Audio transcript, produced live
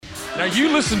Now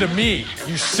you listen to me,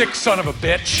 you sick son of a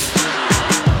bitch.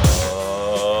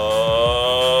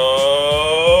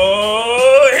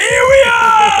 Here we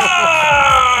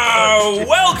are!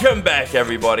 Welcome back,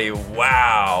 everybody.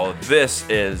 Wow, this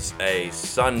is a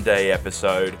Sunday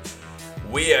episode.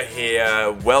 We are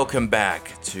here. Welcome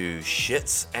back to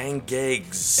Shits and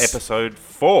Gigs. Episode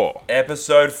 4.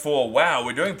 Episode 4. Wow,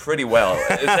 we're doing pretty well.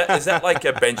 Is that like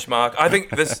a benchmark? I think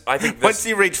this. Once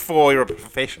you reach 4, you're a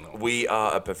professional. We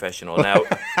are a professional now.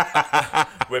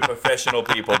 We're professional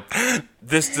people.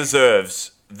 This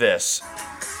deserves this.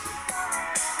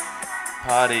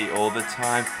 Party all the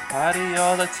time. Party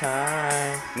all the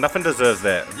time. Nothing deserves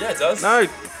that. Yeah, it does. No.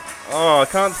 Oh, I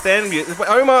can't stand you.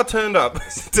 Omar turned up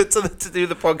to do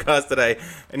the podcast today,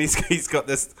 and he's got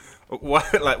this white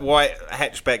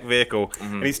hatchback vehicle,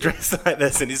 and he's dressed like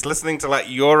this, and he's listening to like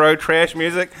Euro trash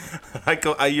music.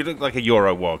 You look like a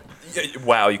Euro wog.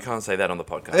 Wow, you can't say that on the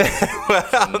podcast. You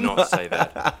cannot say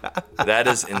that. That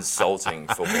is insulting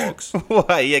for wogs.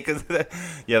 Why? Yeah, because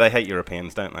they hate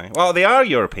Europeans, don't they? Well, they are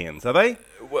Europeans, are they?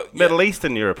 Well, yeah. Middle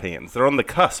Eastern Europeans. They're on the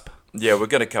cusp. Yeah, we're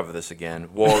going to cover this again.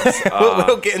 Wogs are...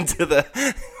 We'll get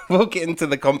into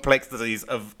the complexities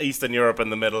of Eastern Europe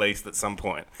and the Middle East at some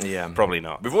point. Yeah. Probably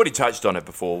not. We've already touched on it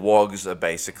before. Wogs are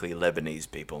basically Lebanese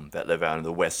people that live out in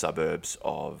the west suburbs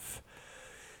of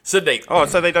Sydney. Oh,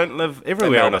 so they don't live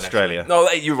everywhere in Australia? Actually. No,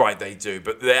 you're right, they do.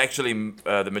 But they're actually,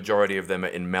 the majority of them are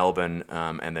in Melbourne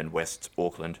and then West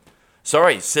Auckland.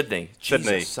 Sorry, Sydney.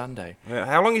 Jesus, Sunday. Yeah,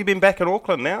 how long have you been back in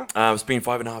Auckland now? It's been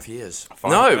 5.5 years.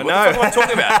 What the fuck am I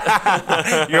talking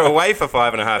about? You're away for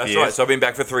 5.5 years. That's right. So I've been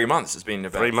back for 3 months. It's been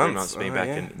about 3 months. Being back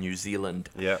in New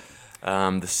Zealand. Yeah.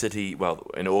 The city,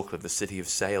 in Auckland, the city of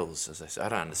sails, as I say. I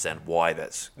don't understand why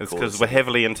that's It's called. because we're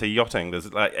heavily into yachting.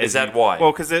 Is that why?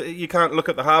 Well, because you can't look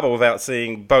at the harbour without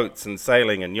seeing boats and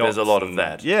sailing and yachts. There's a lot of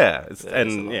that. Yeah.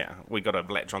 We got to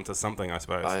latch onto something, I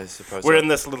suppose. We're in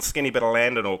this little skinny bit of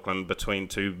land in Auckland between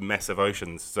two massive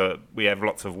oceans, so we have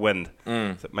lots of wind.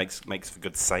 So it makes for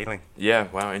good sailing. Yeah,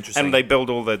 wow, interesting. And they build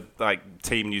all the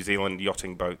Team New Zealand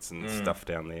yachting boats and stuff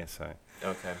down there, so...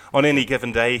 Okay. On any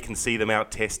given day, you can see them out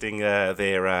testing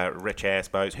their rich-ass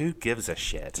boats. Who gives a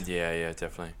shit? Yeah,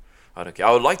 definitely. I don't care.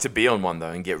 I would like to be on one, though,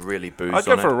 and get really boozed I'd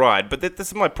on go for it. a ride, but this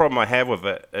is my problem I have with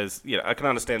it, is, I can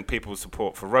understand people's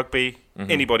support for rugby.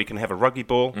 Anybody can have a rugby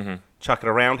ball, chuck it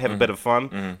around, have a bit of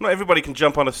fun. Not everybody can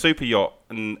jump on a super yacht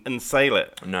and sail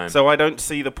it. No. So I don't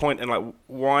see the point in,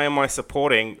 why am I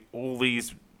supporting all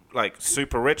these...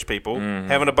 super rich people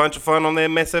having a bunch of fun on their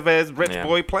massive as rich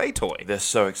boy play toy. They're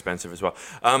so expensive as well.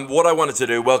 What I wanted to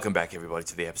do, welcome back everybody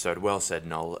to the episode. Well said,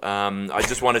 Noel. I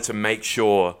just wanted to make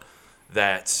sure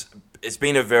that it's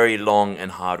been a very long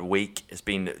and hard week. It's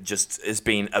been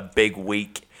a big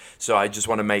week. So I just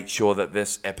want to make sure that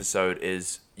this episode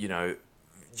is,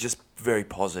 just very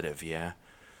positive. Yeah.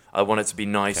 I want it to be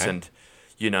nice and,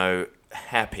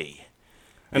 happy.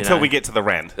 Until we get to the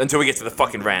rant. Until we get to the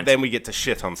fucking rant. Then we get to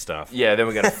shit on stuff. Yeah, then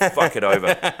we're going to fuck it over.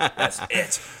 That's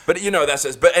it. But, that's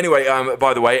it. But anyway,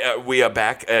 by the way, we are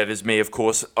back. It is me, of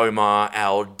course, Omar,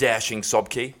 our dashing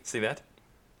Sobkey. See that?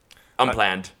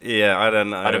 Unplanned. I don't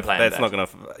know. I didn't plan That's that. not going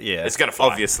to... Yeah. It's going to fly.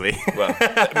 Obviously. Well,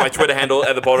 my Twitter handle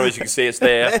at the bottom, as you can see, it's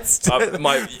there. That's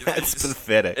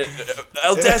pathetic.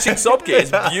 El Dashing Sobkey.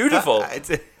 It's beautiful.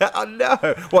 Oh, no.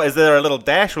 What, is there a little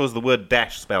dash, or is the word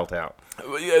dash spelt out?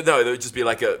 No, there would just be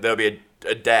there'll be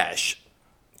a dash.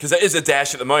 Because there is a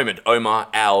dash at the moment. Omar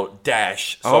Al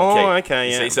Dash Sobkey. Oh,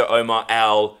 okay, yeah. See, so Omar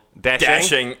Al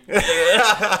Dashing?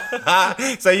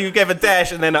 Dashing. So you gave a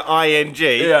dash and then an ing.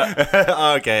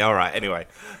 Yeah. Okay, all right. Anyway.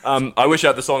 I wish I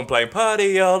had the song playing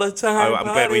 "Party All the Time." I'm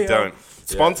glad we don't.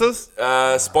 Sponsors?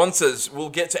 Sponsors. We'll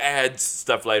get to add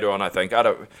stuff later on, I think.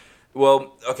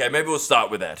 Well, okay, maybe we'll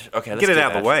start with that. Okay, let's get it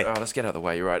out of the way. Oh, let's get out of the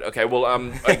way. You're right. Okay, well,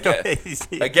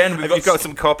 again, have you got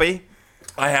some copy?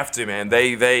 I have to, man.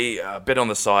 They a bit on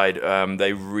the side.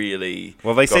 They really.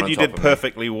 Well, they got said on you top did of me.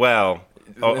 perfectly well.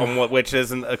 Which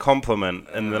isn't a compliment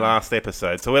in the last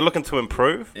episode. So we're looking to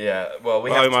improve. Yeah, well, we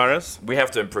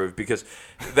have to improve because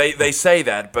they say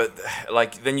that, but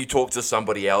then you talk to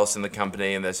somebody else in the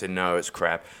company and they say no, it's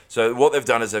crap. So what they've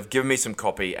done is they've given me some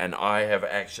copy and I have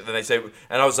actually. Then they say,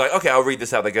 and I was like, okay, I'll read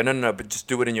this out. They go, no, but just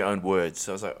do it in your own words.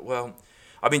 So I was like, well,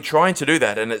 I've been trying to do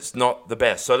that and it's not the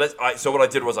best. So so what I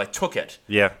did was I took it.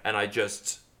 Yeah. And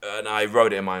I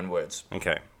wrote it in my own words.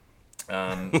 Okay.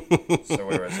 So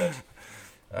where is it?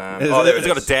 It's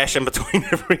got a dash in between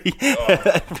every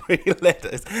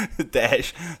letter.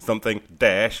 Dash, something,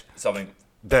 dash, Something.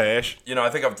 dash. I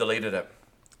think I've deleted it.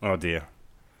 Oh dear.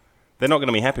 They're not going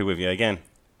to be happy with you again.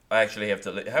 I actually have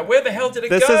to... Where the hell did it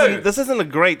go? This isn't a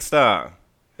great start.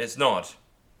 It's not.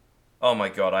 Oh my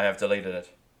god, I have deleted it.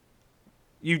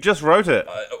 You just wrote it.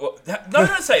 No,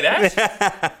 don't say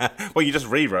that. Well, you just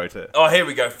rewrote it. Oh, here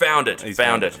we go. Found it.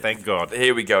 Found it. Thank God.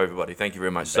 Here we go, everybody. Thank you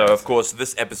very much. So, of course,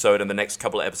 this episode and the next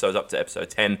couple of episodes up to episode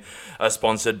 10 are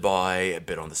sponsored by A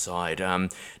Bit on the Side.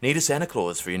 Need a Santa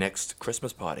Claus for your next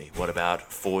Christmas party? What about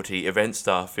 40 event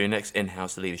staff for your next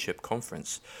in-house leadership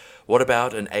conference? What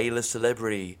about an A-list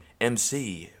celebrity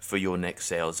MC for your next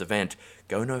sales event?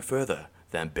 Go no further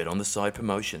than Bit on the Side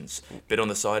Promotions. Bit on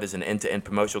the Side is an end-to-end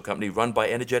promotional company run by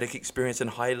energetic, experienced,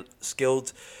 and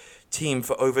high-skilled team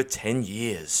for over 10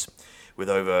 years. With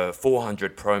over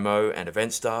 400 promo and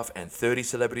event staff and 30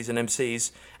 celebrities and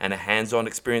MCs and a hands-on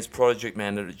experienced project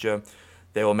manager,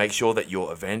 they will make sure that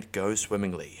your event goes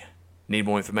swimmingly. Need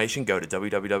more information? Go to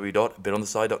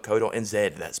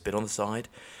www.bitontheside.co.nz. That's Bit on the Side.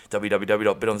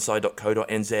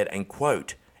 www.bitontheside.co.nz and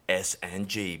quote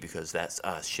S&G, because that's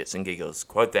us, shits and giggles.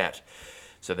 Quote that.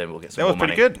 So then we'll get some more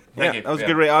money. That was pretty good. Thank you. That was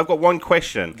good. I've got one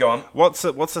question. Go on. What's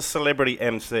a celebrity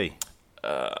MC?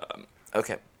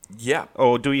 Okay. Yeah.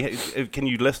 Or can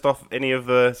you list off any of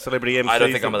the celebrity MCs? I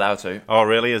don't think I'm allowed to. Oh,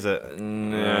 really? Is it?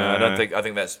 No, I don't think. I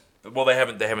think that's. Well, they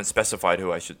haven't specified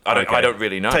who I should. I don't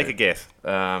really know. Take a guess.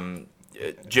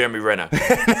 Jeremy Renner.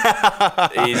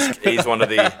 he's one of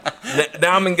the.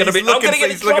 Now I'm going to be. I'm going to get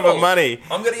in He's looking trouble. for money.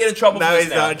 I'm going to get in trouble. No, for this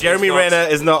he's now. not. Jeremy Renner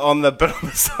is not on the Bit on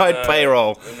the Side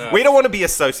payroll. No. We don't want to be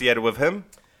associated with him.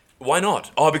 Why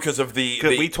not? Oh, because of the.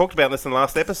 We talked about this in the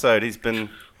last episode. He's been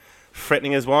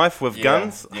threatening his wife with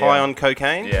guns, high on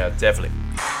cocaine. Yeah, definitely.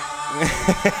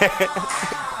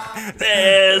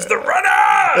 There's the runner.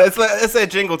 That's their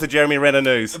jingle to Jeremy Renner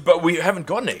News. But we haven't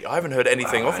got any. I haven't heard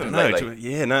anything off him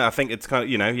lately. I think it's kind of,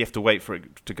 you have to wait for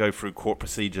it to go through court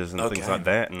procedures and things like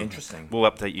that. And interesting. We'll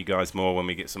update you guys more when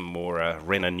we get some more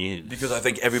Renner news. Because I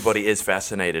think everybody is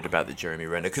fascinated about the Jeremy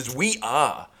Renner, because we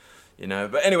are,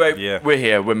 But anyway, we're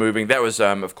here, we're moving. That was,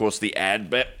 of course, the ad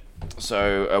bit.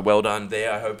 So well done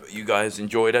there. I hope you guys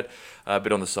enjoyed it. A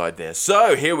bit on the side there.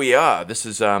 So here we are. This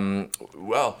is, a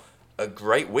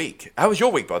great week. How was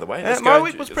your week, by the way? My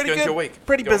week was pretty good. Your week.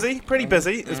 Pretty busy.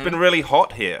 It's been really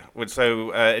hot here.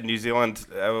 So in New Zealand,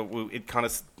 it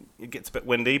gets a bit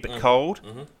windy, a bit cold.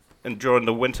 And during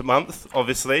the winter months,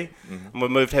 obviously, and we've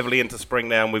moved heavily into spring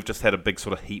now, and we've just had a big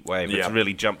sort of heat wave. It's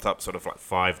really jumped up sort of like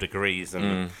 5 degrees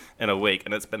in a week,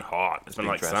 and it's been hot. It's been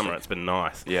like summer. It's been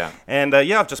nice. Yeah. And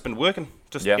I've just been working,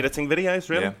 editing videos,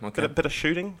 really. Yeah, okay. Bit of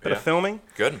shooting, bit of filming.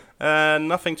 Good.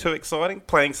 Nothing too exciting.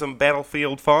 Playing some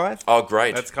Battlefield 5. Oh,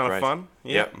 great. That's kind of fun.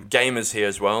 Yeah. Gamers here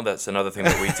as well. That's another thing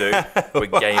that we do. We're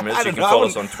gamers. You can follow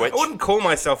us on Twitch. I wouldn't call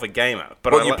myself a gamer,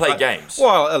 but you play games.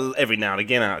 Well, every now and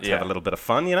again, I like to have a little bit of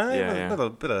fun, a little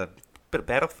bit of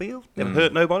Battlefield. Never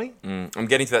hurt nobody. I'm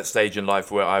getting to that stage in life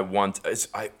where I want.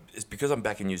 It's because I'm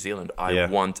back in New Zealand. I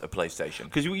want a PlayStation.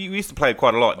 Because you used to play it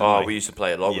quite a lot. Didn't we used to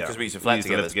play it a lot because we used to flat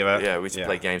together. Yeah, we used to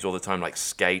play games all the time, like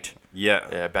Skate.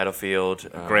 Yeah. Battlefield.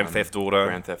 Grand Theft Auto.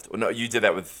 No, you did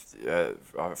that with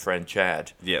our friend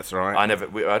Chad. Yeah, that's right. I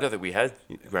don't think we had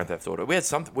Grand Theft Auto. We had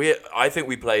something. I think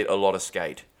we played a lot of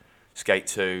Skate. Skate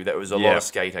 2. That was a lot of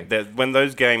skating. When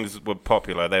those games were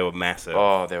popular, they were massive.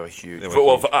 Oh, they were huge.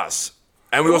 For us.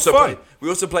 And we also played.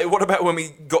 What about when we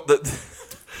got the?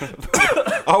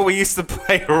 We used to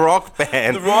play Rock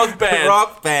Band. The Rock Band.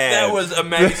 Rock Band. That was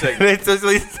amazing. It's just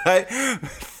like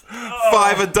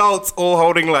 5 adults all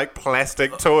holding like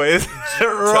plastic toys,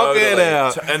 rocking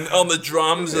out, and on the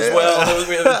drums as well.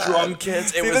 We had the drum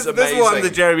kits. It was amazing. This one, the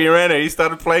Jeremy Renner, he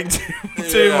started playing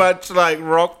too much like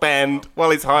Rock Band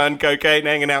while he's high on cocaine,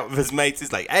 hanging out with his mates.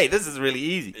 He's like, "Hey, this is really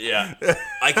easy." Yeah,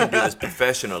 I can do this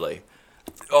professionally.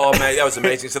 Oh man, that was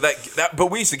amazing. So but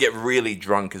we used to get really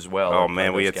drunk as well. Oh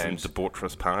man, we had some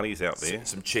debaucherous parties out there.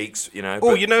 Some cheeks,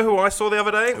 Oh, you know who I saw the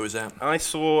other day? Who was that? I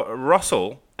saw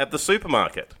Russell at the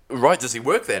supermarket. Right, does he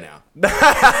work there now?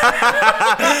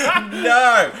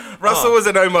 No, Russell was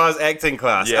in Omar's acting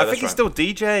class. Yeah, I think he's still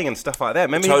DJing and stuff like that.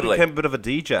 Maybe he became a bit of a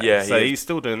DJ. Yeah, so he's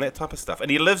still doing that type of stuff, and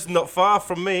he lives not far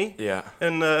from me. Yeah,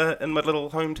 in my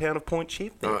little hometown of Point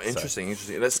Chief. Oh, interesting.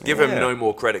 Let's give him no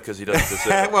more credit because he doesn't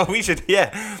deserve it. Well, we should,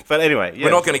 But anyway,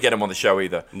 we're not going to get him on the show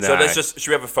either. No. So should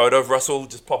we have a photo of Russell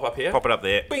just pop up here? Pop it up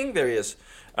there. Bing, there he is.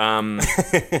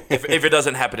 If it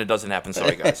doesn't happen, it doesn't happen.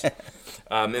 Sorry, guys.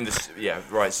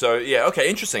 Right. So okay,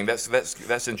 interesting.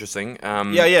 That's interesting.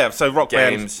 So Rock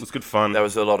Band was good fun. That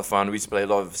was a lot of fun. We used to play a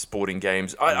lot of sporting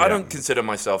games. I don't consider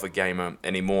myself a gamer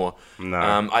anymore. No.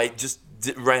 I just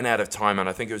ran out of time, and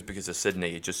I think it was because of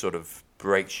Sydney. It just sort of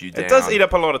breaks you down. It does eat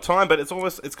up a lot of time, but it's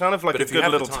kind of like a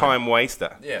good little time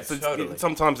waster. Yeah, so totally.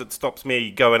 Sometimes it stops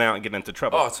me going out and getting into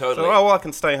trouble. Oh, totally. So, I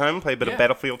can stay home, play a bit of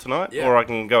Battlefield tonight, or I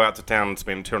can go out to town and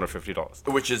spend $250.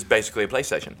 Which is basically a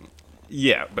PlayStation.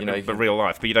 Yeah, but, You know, you but can- real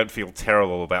life. But you don't feel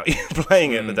terrible about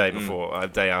playing it the day before,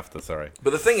 day after. Sorry.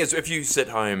 But the thing is, if you sit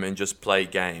home and just play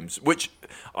games, which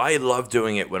I love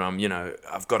doing it when I'm,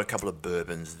 I've got a couple of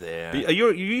bourbons there.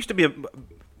 You used to be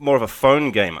more of a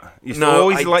phone gamer. You used to No,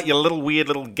 always I- like your little weird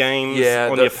little games Yeah,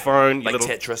 on the- your phone, your like little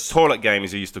Tetris. toilet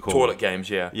games. You used to call Toilet them. games,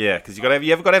 yeah. Yeah, because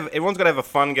everyone's got to have a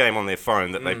fun game on their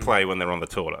phone that they play when they're on the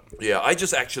toilet. Yeah, I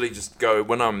just actually just go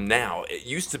when I'm now. It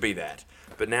used to be that,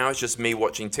 but now it's just me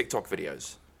watching TikTok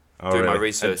videos, doing my really?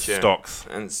 research. And yeah. stocks.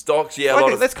 And stocks. Yeah, a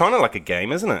lot of That's kind of like a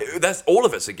game, isn't it? that's all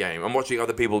of it's a game. I'm watching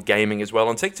other people gaming as well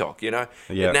on TikTok. Yeah.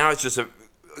 But now it's just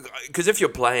because if you're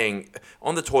playing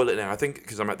on the toilet now, I think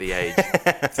because I'm at the age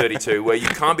 32 where you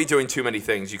can't be doing too many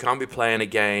things. You can't be playing a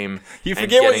game. You and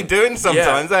forget what getting- you're doing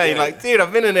sometimes, Yeah, eh? yeah. You're like, dude,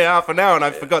 I've been in there half an hour and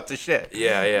I forgot to shit.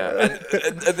 Yeah, yeah. And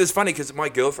it's funny because my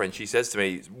girlfriend, she says to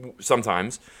me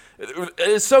sometimes,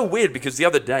 it's so weird because the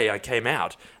other day I came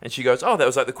out and she goes, "Oh, that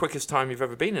was like the quickest time you've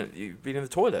ever been in. You've been in the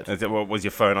toilet." Was your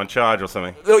phone on charge or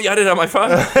something? Oh yeah, I did it on my phone.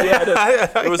 Yeah, I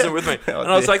did. It wasn't with me. Oh,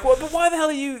 And I was dear. like, "Well, but why the hell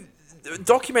are you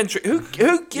documentary? Who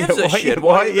gives a Why- shit?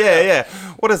 Why? Yeah.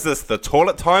 What is this? The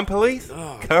toilet time police?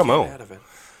 Oh, Come get on. out of it.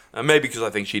 Maybe because I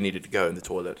think she needed to go in the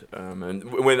toilet. And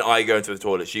when I go into the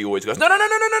toilet, she always goes, no.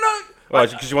 Oh,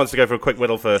 because she wants to go for a quick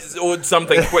whittle first. Or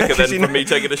something quicker than She from me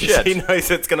kn- taking a shit. She knows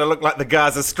it's going to look like the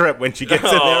Gaza Strip when she gets in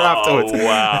there afterwards. Oh,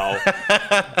 wow.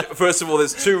 First of all,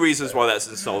 there's two reasons why that's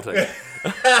insulting.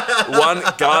 One,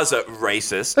 Gaza,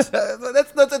 racist.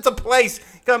 That's a place.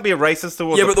 You can't be a racist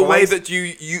towards Yeah, a but the way place. that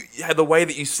you had the way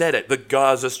that you said it, the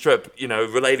Gaza Strip,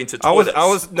 relating to I was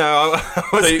toilets.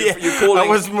 So you're calling-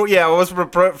 I was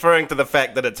referring to the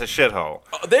fact that it's a shithole.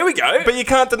 Oh, there we go. But you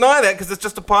can't deny that because it's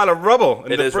just a pile of rubble.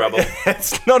 And It is rubble.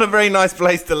 It's not a very nice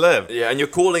place to live. Yeah, and you're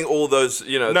calling all those,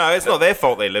 No, it's not their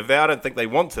fault they live there. I don't think they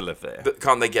want to live there. But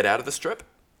can't they get out of the strip?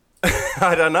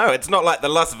 I don't know. It's not like the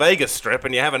Las Vegas Strip,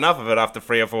 and you have enough of it after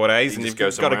 3 or 4 days, and just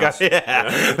you've go got to somewhere go. else.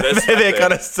 Yeah, They're stuck they're there.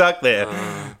 kind of stuck there.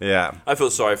 Yeah, I feel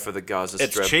sorry for the Gaza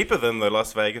it's Strip. cheaper than the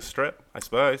Las Vegas Strip, I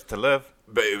suppose, to live.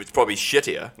 But it's probably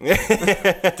shittier.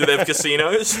 Do they have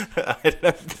casinos? I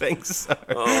don't think so.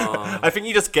 Oh. I think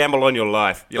you just gamble on your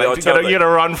life. Yeah, totally. You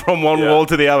gotta run from one Yeah. wall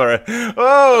to the other.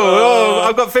 Oh,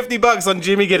 I've got $50 on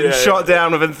Jimmy getting Yeah, shot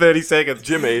down within 30 seconds.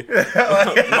 Jimmy.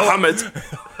 Muhammad.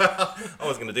 I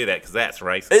was gonna do that because that's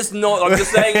racist. It's not. I'm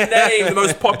just saying a name, the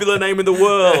most popular name in the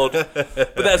world.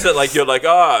 But that's it. Like you're like,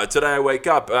 today I wake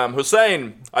up.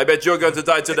 Hussein, I bet you're going to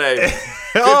die today.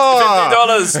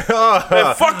 $50.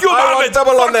 Hey, fuck you, I Muhammad. want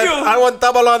double on Fuck that. you. I want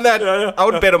double on that. yeah. I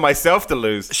would bet on myself to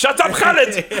lose. Shut up,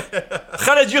 Khaled.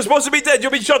 Khaled, you're supposed to be dead.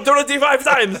 You've been shot 25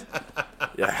 times.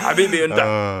 Yeah, Habibi and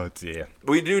Oh dear.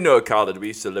 we do know Khaled. We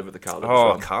used to live with the Khaled. Oh, as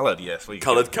well. Khaled, yes.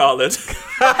 Khaled.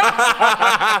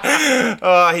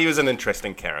 Oh, he was an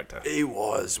interesting character. He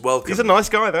was welcome. He's a nice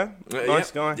guy, though. Yeah,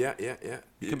 Nice guy. Yeah.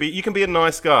 You can be a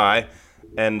nice guy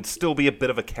and still be a bit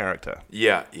of a character.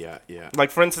 Yeah.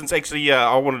 Like, for instance, actually,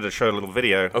 I wanted to show a little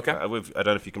video. Okay. I don't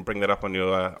know if you can bring that up on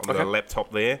your Okay.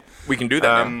 laptop there. We can do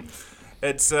that now.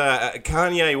 It's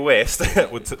Kanye West.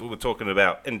 we're talking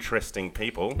about interesting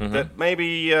people Mm-hmm. that may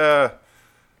be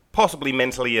possibly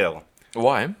mentally ill.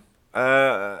 Why?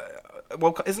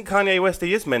 Well, isn't Kanye West?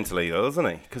 He is mentally ill, isn't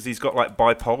he? Because he's got like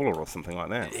bipolar or something like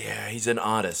that. Yeah, he's an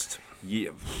artist. Yeah.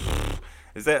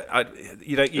 Is that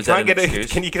you Is that can't an get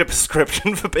excuse? can you get a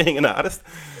prescription for being an artist?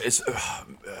 It's.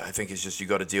 I think it's just you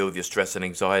got to deal with your stress and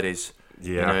anxieties.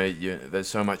 Yeah. There's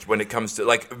so much when it comes to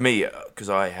like me, because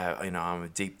I have, I'm a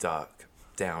deep, dark,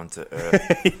 down to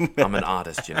earth. I'm an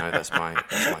artist, That's my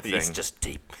thing. He's just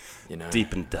deep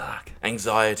and dark.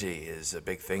 Anxiety is a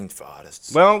big thing for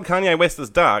artists. Well, Kanye West is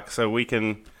dark, so we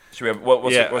can. Should we have, what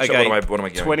am I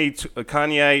getting? 20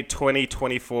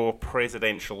 2024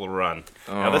 presidential run.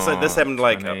 Now this happened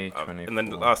like in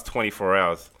the last 24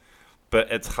 hours,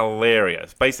 but it's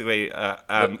hilarious. Basically,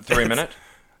 3 minute.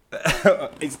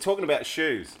 he's talking about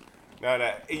shoes. No,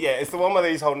 yeah, it's the one where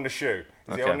he's holding the shoe. Is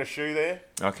he Okay. holding the shoe there?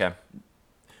 Okay.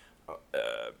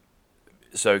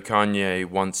 So Kanye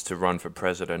wants to run for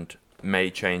president. May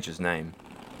change his name.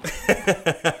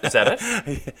 Is that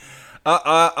it?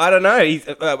 I don't know. He's,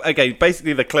 okay,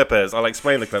 basically the clip is, I'll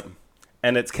explain the clip.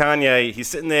 And it's Kanye, he's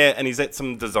sitting there and he's at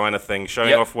some designer thing showing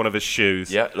Yep. off one of his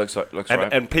shoes. Yeah, looks right.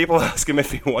 And people ask him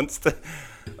if he wants to.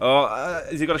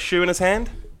 Has he got a shoe in his hand?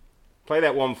 Play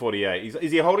that 148.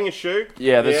 Is he holding a shoe?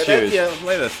 Yeah, there's shoes. Yeah,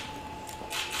 play this.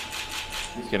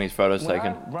 He's getting his photos When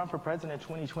taken. I run for president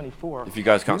 2024. If you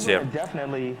guys can't see you're him. gonna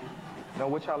definitely know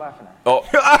what y'all laughing at. Oh,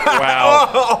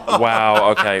 wow. Wow,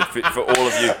 okay. For all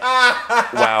of you.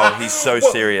 Wow, he's so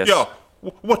serious. Yo,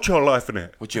 What y'all laughing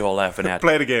at? What you all laughing at?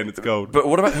 Play it again. It's gold. But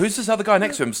what about who's this other guy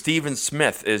next to him? Stephen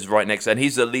Smith is right next, and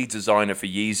he's the lead designer for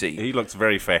Yeezy. He looks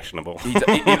very fashionable.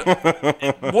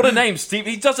 What a name, Steve!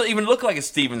 He doesn't even look like a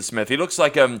Stephen Smith. He looks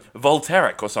like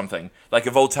Voltaic or something, like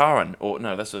a Voltaren. Or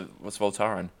no, what's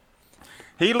Voltaren?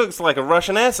 He looks like a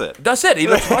Russian asset. That's it. He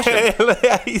looks Russian.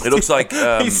 It looks like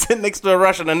he's sitting next to a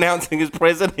Russian announcing his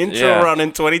presidential run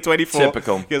in 2024.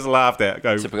 Typical. He gets laughed at.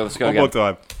 Go. Typical. Let's go One again. more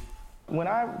time. When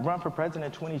I run for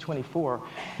president in 2024,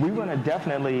 we're going to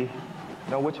definitely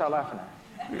know what y'all laughing at.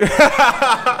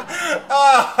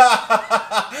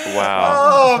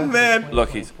 Wow. Oh man.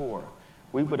 Look, he's.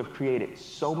 We would have created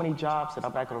so many jobs that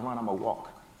I'm back on the run, I'm going to walk.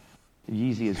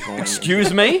 Yeezy is going.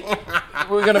 Excuse me?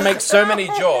 We're going to make so many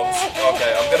jobs.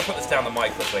 Okay, I'm going to put this down the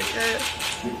mic quickly.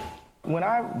 When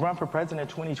I run for president in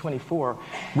 2024,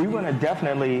 we're going to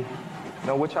definitely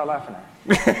know what y'all laughing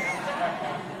at.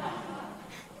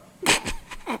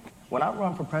 When I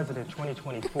run for president in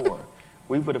 2024,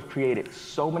 we would have created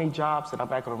so many jobs that I'm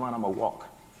back on the run, I'm going to walk.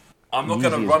 I'm not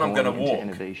going to Yeezy is run, I'm going to into walk.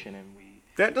 Innovation and we...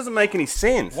 That doesn't make any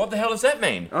sense. What the hell does that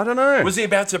mean? I don't know. Was he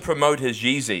about to promote his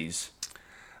Yeezys?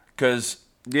 Because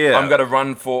Yeah. I'm going to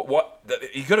run for what?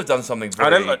 He could have done something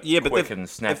very quick and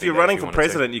snappy. if you're there running you for wanted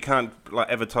president, you can't like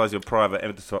advertise your private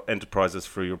enterprises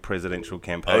through your presidential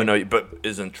campaign. Oh no, but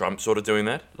isn't Trump sort of doing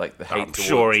that? Like the hate I'm towards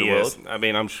sure the he world? is. I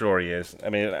mean, I'm sure he is. I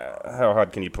mean, how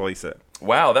hard can you police it?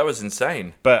 Wow, that was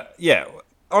insane. But yeah,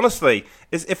 honestly,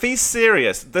 if he's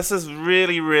serious, this is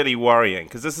really, really worrying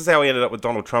because this is how he ended up with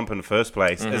Donald Trump in the first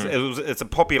place. It's a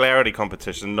popularity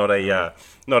competition, not a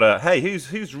hey, who's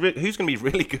going to be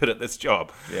really good at this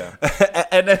job? Yeah.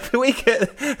 And if we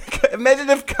imagine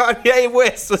if Kanye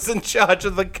West was in charge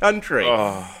of the country,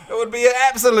 it would be an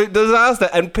absolute disaster,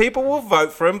 and people will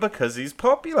vote for him because he's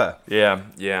popular. Yeah,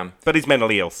 yeah. But he's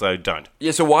mentally ill, so don't.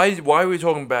 Yeah, so why are we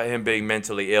talking about him being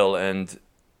mentally ill, and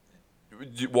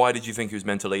why did you think he was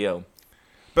mentally ill?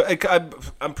 But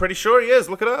I'm pretty sure he is.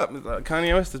 Look it up.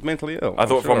 Kanye West is mentally ill. I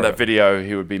thought I'm sure. from that video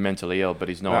he would be mentally ill, but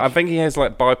he's not. I think he has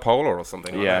like bipolar or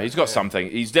something. Like yeah, that. he's got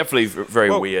something. He's definitely very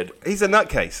weird. He's a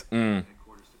nutcase.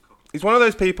 He's one of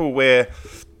those people where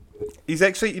he's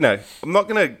actually, I'm not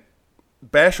going to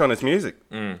bash on his music.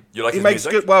 You like He his makes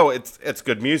music? good. Well, it's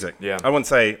good music. Yeah. I wouldn't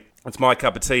say it's my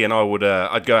cup of tea, and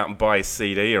I'd go out and buy his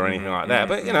CD or anything like that.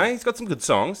 But he's got some good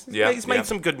songs. Yeah, he's made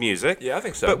some good music. Yeah, I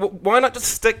think so. But why not just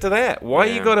stick to that? Why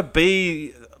you got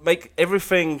to make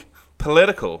everything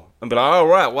political and be like, oh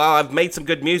right, well I've made some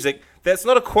good music. That's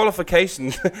not a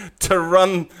qualification to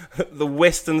run the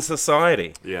Western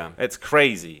society. Yeah. It's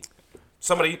crazy.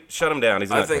 Somebody shut him down.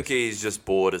 He's I think he's just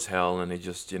bored as hell, and he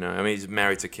just, he's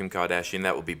married to Kim Kardashian.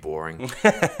 That would be boring.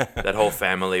 That whole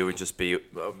family would just be.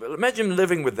 Imagine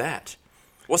living with that.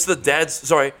 What's the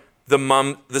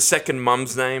second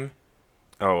mum's name?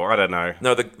 Oh, I don't know.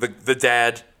 No, the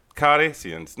dad.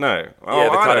 Kardashians? No. Oh, Yeah,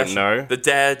 the I Kardashian. don't know. The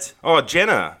dad. Oh,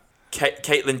 Jenner.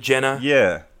 Caitlyn Jenner.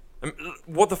 Yeah.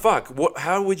 What the fuck?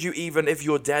 How would you even, if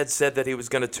your dad said that he was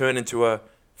going to turn into a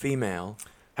female,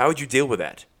 how would you deal with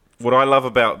that? What I love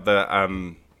about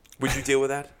the Would you deal with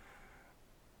that?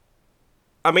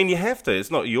 I mean, you have to. It's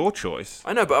not your choice.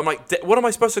 I know, but I'm like, what am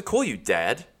I supposed to call you,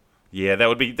 Dad? Yeah, that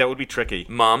would be tricky.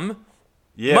 Mum?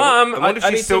 Yeah, Mum, I wonder if I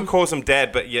she need still some- calls him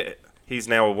Dad, but yeah, he's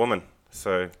now a woman,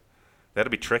 so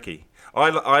that'd be tricky.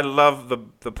 I love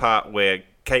the part where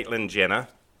Caitlyn Jenner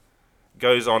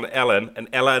goes on Ellen, and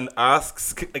Ellen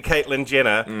asks Caitlyn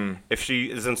Jenner if she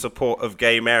is in support of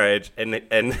gay marriage,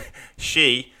 and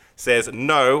she says,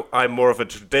 no, I'm more of a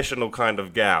traditional kind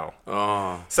of gal.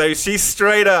 Oh, So she's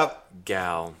straight up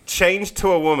gal. changed to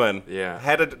a woman. Yeah.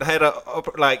 Had a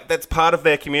like that's part of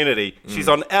their community. She's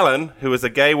on Ellen, who is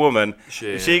a gay woman.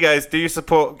 Shit. She goes, "Do you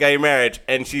support gay marriage?"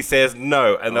 And she says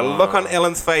no. And the look on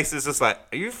Ellen's face is just like,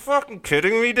 "Are you fucking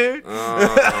kidding me, dude?"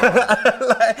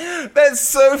 Like, that's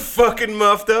so fucking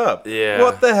muffed up. Yeah.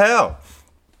 What the hell?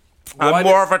 Why I'm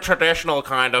more of a traditional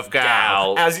kind of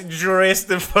gal. As dressed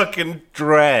in fucking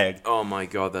drag. Oh my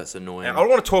god, that's annoying. I don't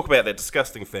want to talk about that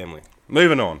disgusting family.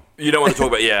 Moving on. You don't want to talk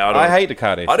about, yeah. I hate the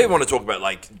Kardashians. I didn't want to talk about,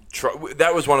 like,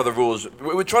 that was one of the rules.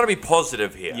 We're trying to be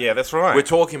positive here. Yeah, that's right. We're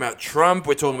talking about Trump.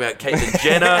 We're talking about Caitlyn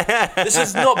Jenner. This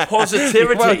is not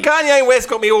positivity. Well, Kanye West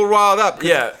got me all riled up.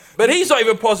 Yeah, but he's not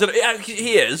even positive.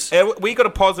 He is. We got a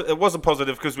positive. It was a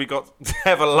positive because we got to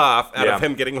have a laugh out of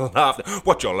him getting laughed at.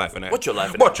 What you're laughing at? What you're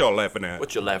laughing at? What you're laughing at?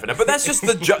 What you're laughing at? But that's just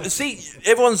the see.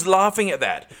 Everyone's laughing at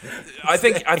that. I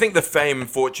think the fame and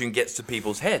fortune gets to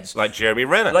people's heads. Like Jeremy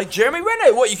Renner. Like Jeremy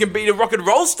Renner. What, you can be a rock and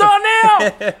roll star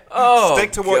now? Oh,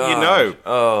 Stick to what you God. know.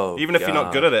 Oh, Even if you're not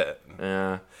God. good at it.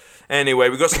 Yeah. Anyway,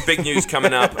 we've got some big news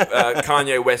coming up.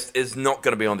 Kanye West is not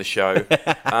going to be on the show.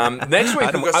 Next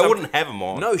week, we've got I wouldn't have him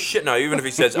on. No shit, no. Even if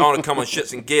he says, I want to come on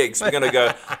Shits and Gigs, we're going to go,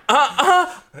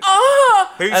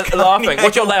 Who's and Kanye laughing.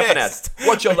 What you're laughing West? at?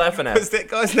 What you're laughing at? Was that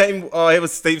guy's name? Oh, it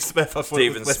was Steve Smith. I thought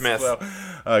Stephen it was West Smith. as well.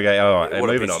 Okay, all right. What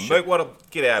a moving piece on. of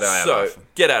shit. Get out of our So, life.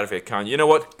 get out of here, Kanye. You know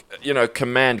what?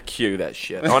 Command Q that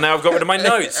shit. Oh, now I've got rid of my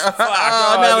notes. Fuck.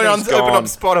 Oh, now we're on everything's gone. open up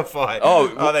Spotify.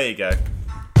 Oh, there you go.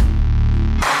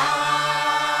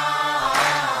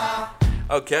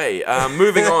 Okay,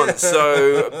 moving on.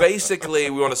 So basically,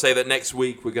 we want to say that next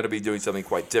week we're going to be doing something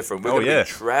quite different. We're going to be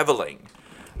traveling.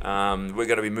 We're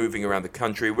going to be moving around the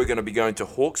country. We're going to be going to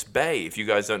Hawke's Bay. If you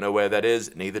guys don't know where that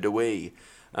is, neither do we.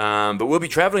 But we'll be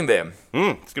traveling there.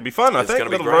 It's going to be fun, I think. Gonna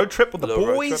A be little great. road trip with the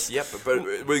boys. Yep, but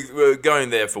we're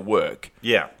going there for work.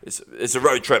 Yeah. It's a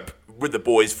road trip with the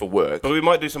boys for work. But we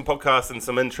might do some podcasts and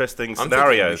some interesting I'm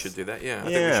scenarios. thinking we should do that, yeah.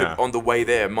 I think we should, on the way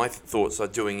there. My thoughts are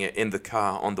doing it in the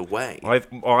car on the way.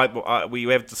 We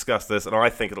have discussed this, and I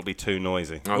think it'll be too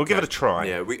noisy. We'll give it a try.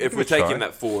 Yeah, if we're taking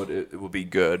that forward, it will be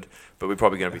good. But we're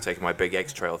probably going to be taking my big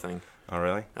X-Trail thing. Oh,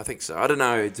 really? I think so. I don't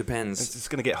know. It depends. It's just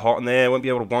going to get hot in there. Won't be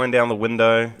able to wind down the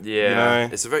window. Yeah. You know?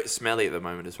 It's very smelly at the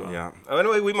moment as well. Yeah.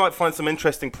 Anyway, we might find some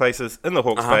interesting places in the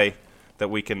Hawke's Bay that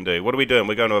we can do. What are we doing?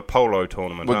 We're going to a polo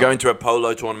tournament. We're going to a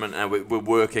polo tournament, and we're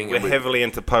working. We're heavily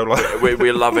into polo.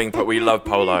 We're loving, but we love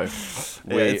polo.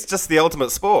 It's just the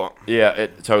ultimate sport. Yeah,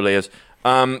 it totally is.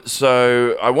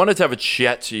 So I wanted to have a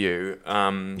chat to you.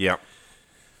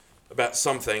 About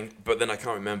something, but then I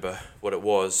can't remember what it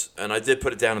was. And I did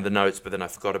put it down in the notes, but then I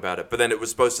forgot about it. But then it was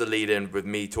supposed to lead in with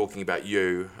me talking about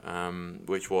you,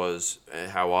 which was,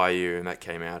 how are you? And that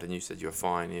came out, and you said you were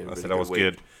fine. I said I was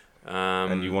good.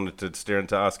 And you wanted to steer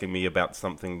into asking me about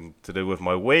something to do with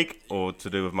my week, or to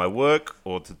do with my work,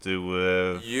 or to do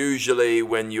with... Usually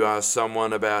when you ask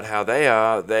someone about how they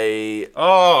are, they...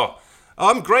 Oh,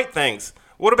 I'm great, thanks.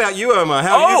 What about you, Omar?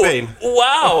 How have you been?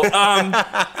 Wow.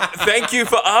 Thank you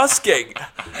for asking.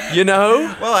 You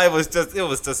know? Well, I was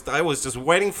just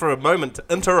waiting for a moment to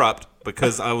interrupt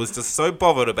because I was just so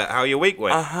bothered about how your week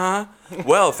went.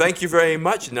 Well, thank you very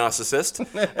much, narcissist.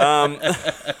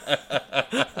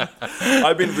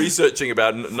 I've been researching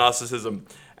about narcissism.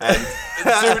 And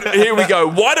dude, here we go.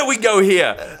 Why don't we go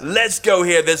here? Let's go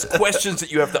here. There's questions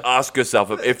that you have to ask yourself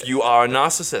if you are a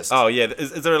narcissist. Oh, yeah.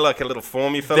 Is there like a little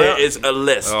form you fill out? There is a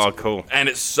list. Oh, cool. And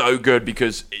it's so good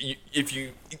because if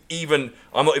you even...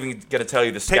 I'm not even going to tell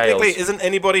you the scales. Technically, isn't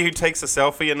anybody who takes a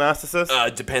selfie a narcissist?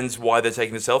 It depends why they're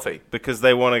taking the selfie. Because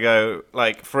they want to go...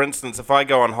 Like, for instance, if I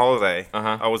go on holiday...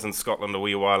 I was in Scotland a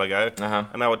wee while ago.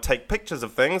 And I would take pictures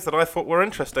of things that I thought were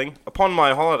interesting upon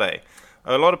my holiday.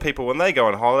 A lot of people, when they go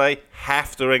on holiday,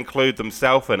 have to include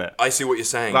themselves in it. I see what you're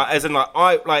saying.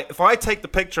 If I take the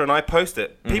picture and I post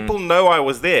it, people know I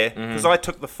was there because I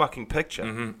took the fucking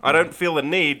picture. I don't feel the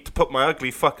need to put my ugly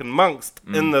fucking monks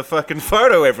in the fucking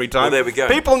photo every time. Well, there we go.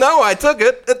 People know I took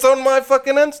it. It's on my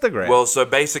fucking Instagram. Well, so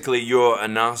basically you're a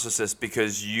narcissist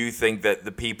because you think that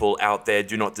the people out there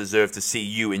do not deserve to see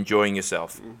you enjoying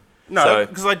yourself. No,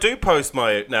 because I do post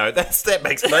my... No, that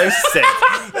makes no sense.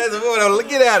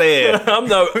 Get out of here. I'm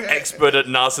no expert at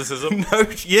narcissism. No,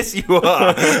 yes, you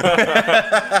are.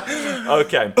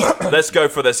 Okay, let's go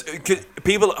for this.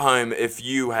 People at home, if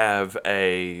you have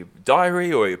a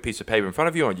diary or a piece of paper in front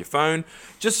of you on your phone,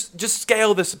 just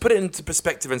scale this, put it into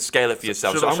perspective and scale it for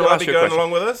yourself. Shall I be going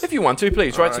along with this? If you want to,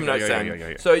 please, write some notes down.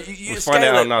 So you We'll scale find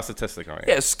out it. how narcissistic I am.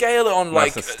 Yeah, scale it on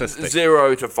like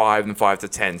 0 to 5 and 5 to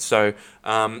 10. So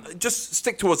just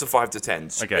stick towards the 5 to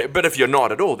 10s. Okay. But if you're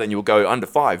not at all, then you'll go under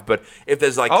 5. But if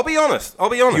there's like... I'll be honest.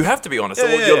 You have to be honest, or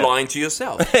you're lying to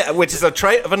yourself. Which is a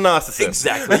trait of a narcissist.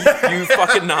 Exactly. You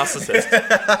fucking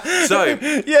narcissist. So...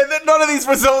 Yeah, none of these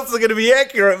results are going to be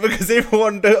accurate because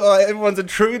everyone's a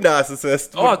true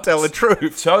narcissist would tell the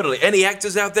truth. Totally. Any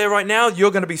actors out there right now, you're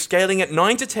going to be scaling at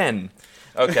 9 to 10.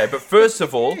 Okay, but first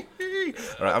of all...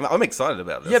 All right, I'm excited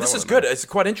about this. Yeah, this is good. It's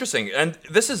quite interesting. And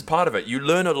this is part of it. You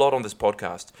learn a lot on this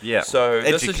podcast. Yeah. So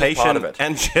this is just part of it.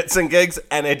 And shits and gigs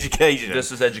and education.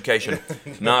 This is education.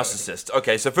 Narcissist.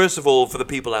 Okay, so first of all, for the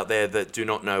people out there that do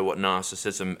not know what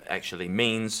narcissism actually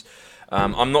means...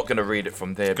 I'm not going to read it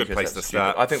from there because place that's to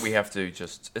start. stupid. I think we have to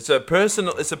just... It's a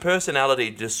personality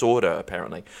disorder,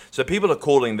 apparently. So people are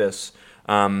calling this...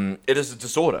 it is a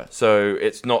disorder. So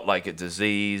it's not like a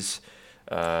disease.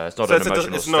 It's not an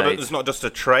emotional state. It's not just a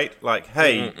trait. Like,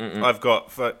 hey, I've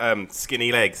got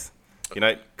skinny legs.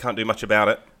 Can't do much about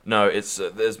it. No, it's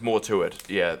there's more to it.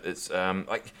 Yeah, it's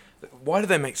like... Why do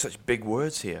they make such big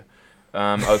words here?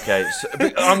 Okay, so,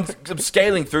 I'm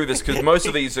scaling through this because most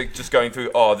of these are just going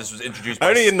through. Oh, this was introduced.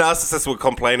 Only a narcissist will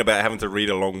complain about having to read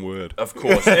a long word. Of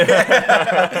course.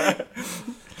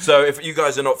 So, if you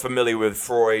guys are not familiar with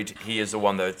Freud, he is the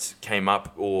one that came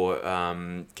up or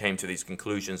came to these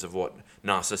conclusions of what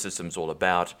narcissism is all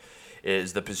about.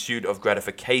 Is the pursuit of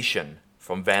gratification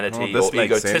from vanity or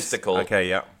egotistical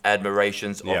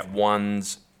admirations of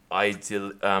one's fuck's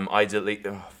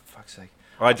sake.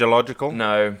 Ideological?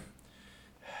 No.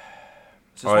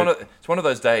 So it's one of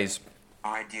those days.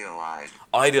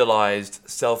 Idealized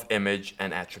self-image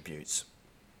and attributes.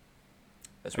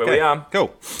 That's where we are.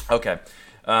 Cool. Okay.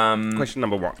 Question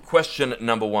number 1. Question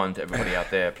number 1 to everybody out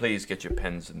there. Please get your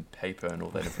pens and paper and all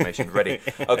that information ready.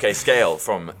 Okay, scale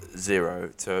from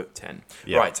 0 to 10.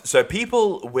 Yeah. Right, so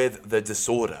people with the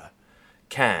disorder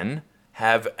can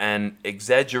have an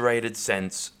exaggerated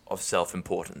sense of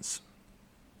self-importance.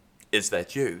 Is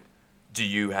that you? Do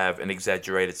you have an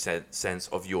exaggerated sense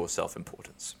of your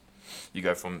self-importance? You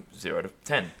go from 0 to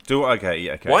 10.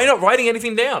 Okay. Why are you not writing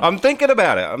anything down? I'm thinking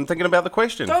about it. I'm thinking about the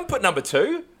question. Don't put number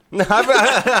 2.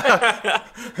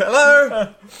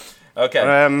 Hello?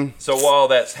 Okay. So while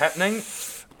that's happening...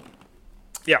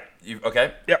 Yeah.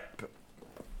 Okay? Yep.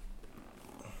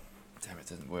 Damn, it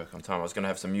didn't work on time. I was going to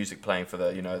have some music playing for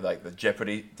the, like the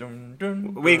Jeopardy. Dun,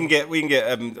 dun, We can get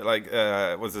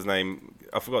what's his name?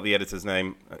 I forgot the editor's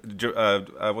name. Geraldo.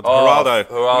 Geraldo.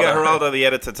 We get Geraldo, the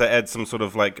editor, to add some sort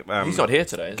of He's not here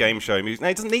today. Game show music. No,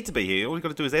 he doesn't need to be here. All you've got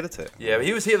to do is edit it. Yeah, but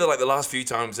he was here the last few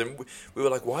times, and we were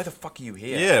like, "Why the fuck are you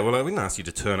here?" Yeah, well, we didn't ask you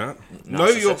to turn up. Know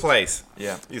your place.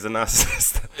 Yeah. He's a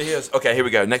narcissist. He is. Okay, here we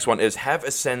go. Next one is have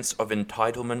a sense of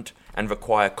entitlement and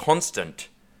require constant,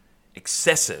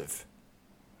 excessive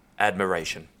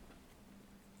admiration.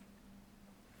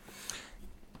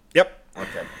 Yep.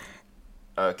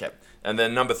 Okay. And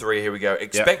then number 3, here we go.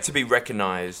 Expect to be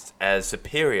recognized as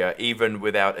superior even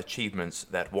without achievements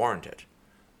that warrant it.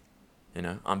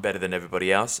 I'm better than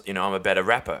everybody else. I'm a better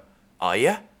rapper. Are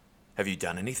you? Have you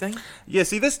done anything? Yeah,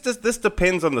 see, this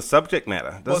depends on the subject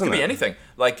matter, doesn't it? Well, it could be anything.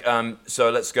 Like,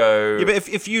 so let's go... Yeah, but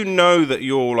if you know that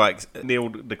you're like Neil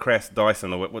deGrasse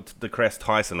Tyson or deGrasse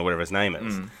Tyson or whatever his name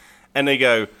is, and they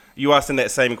go... You asked him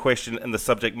that same question, and the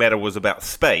subject matter was about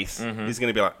space. He's going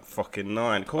to be like, "Fucking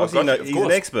 9." Of course, he's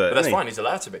an expert. But that's fine. He's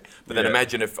allowed to be. But then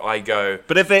imagine if I go.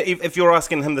 But if you're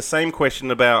asking him the same question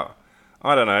about,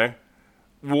 I don't know,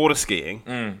 water skiing,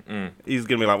 he's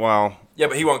going to be like, "Well." Yeah,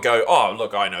 but he won't go. Oh,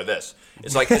 look, I know this.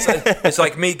 It's like it's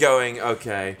like me going.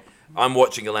 Okay, I'm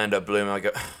watching Orlando Bloom, and I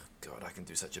go. God, I can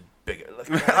do such a bigger.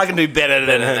 I can do better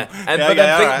than him.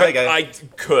 I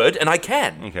could, and I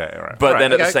can. Okay, all right. But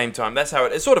then at the same time, that's how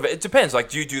it's sort of. It depends. Like,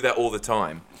 do you do that all the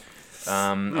time?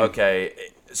 Okay.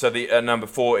 So the number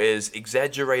 4 is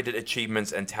exaggerated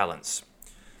achievements and talents.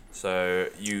 So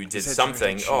you did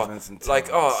something.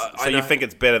 You think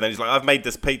it's better than he's like, I've made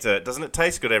this pizza. Doesn't it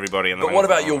taste good, everybody? But what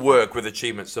about your work with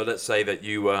achievements? So let's say that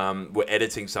you were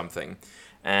editing something.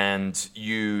 And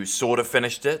you sort of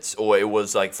finished it, or it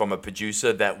was like from a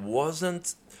producer that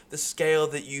wasn't the scale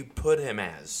that you put him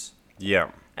as.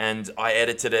 Yeah. And I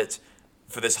edited it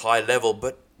for this high level,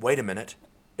 but wait a minute,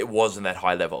 it wasn't that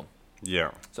high level.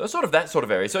 Yeah. So it's sort of that sort of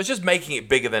area. So it's just making it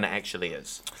bigger than it actually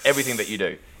is. Everything that you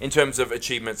do in terms of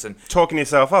achievements and talking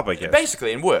yourself up, I guess.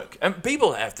 Basically in work, and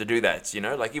people have to do that.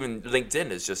 Like even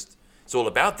LinkedIn is it's all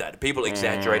about that. People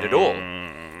exaggerate it all.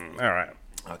 All right.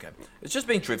 Okay, it's just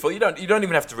being truthful. You don't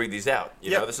even have to read these out. You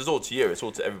know, this is all to you. It's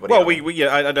all to everybody. Well,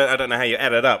 I don't know how you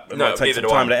add it up. It might take some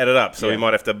time to add it up, so we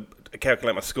might have to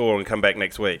calculate my score and come back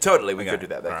next week. Totally, we could do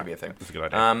that. That could be a thing. That's a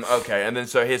good idea. Okay, and then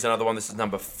so here's another one. This is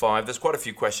number 5. There's quite a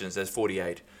few questions. There's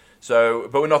 48. So,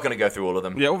 but we're not going to go through all of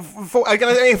them. Yeah,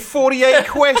 48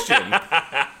 questions.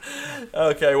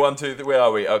 Okay, 1, 2, 3, where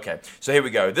are we? Okay, so here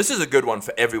we go. This is a good one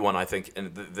for everyone, I think,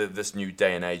 in this new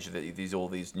day and age, all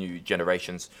these new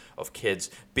generations of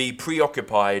kids. Be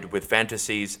preoccupied with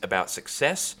fantasies about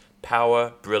success,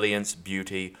 power, brilliance,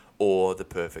 beauty, or the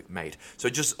perfect mate. So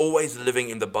just always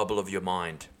living in the bubble of your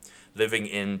mind. Living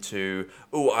into,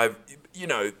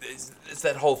 it's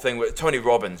that whole thing with Tony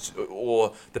Robbins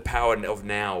or the power of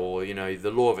now, or the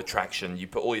law of attraction. You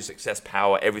put all your success,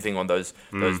 power, everything on those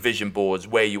vision boards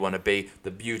where you want to be,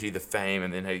 the beauty, the fame,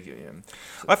 and then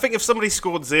I think if somebody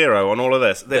scored 0 on all of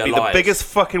this, they'd be the biggest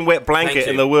fucking wet blanket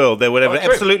in the world. They would have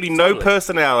absolutely no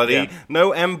personality,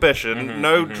 no ambition,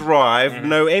 no drive,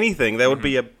 no anything. They would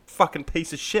be a fucking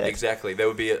piece of shit. Exactly, there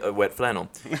would be a wet flannel.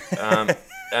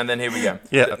 And then here we go.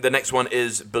 Yeah. The next one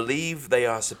is believe they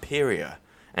are superior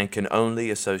and can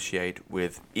only associate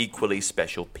with equally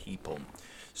special people.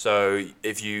 So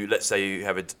if let's say you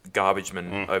have a garbage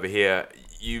man over here,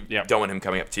 you Yep. don't want him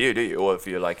coming up to you, do you? Or if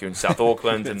you're like in South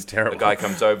Auckland and terrible. a guy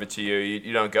comes over to you,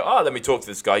 you don't go, oh, let me talk to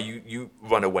this guy. You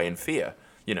run away in fear.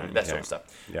 You know, that sort of stuff.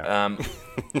 Yeah.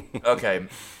 Okay.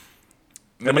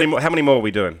 How many more are we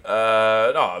doing?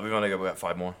 No, we've only got about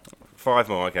 5 more. 5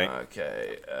 more, okay.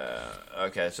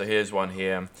 Okay, so here's one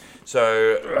here.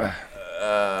 So,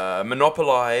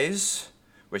 monopolize,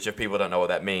 which if people don't know what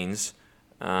that means,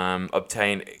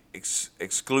 obtain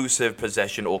exclusive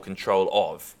possession or control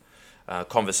of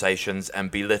conversations and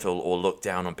belittle or look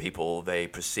down on people they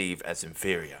perceive as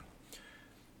inferior.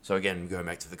 So again, going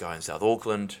back to the guy in South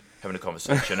Auckland, having a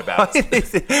conversation about...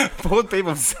 Poor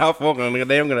people in South Auckland,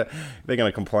 they're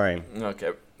gonna complain.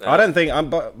 Okay. I don't think I'm.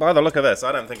 By the look of this,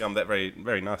 I don't think I'm that very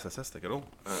narcissistic at all.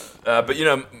 But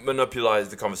monopolize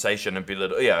the conversation and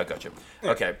belittle. Yeah, I got you.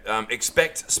 Okay.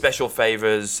 Expect special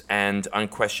favors and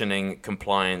unquestioning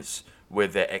compliance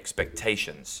with their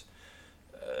expectations.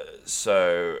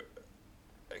 So,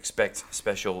 expect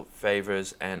special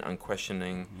favors and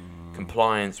unquestioning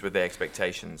compliance with their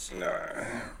expectations.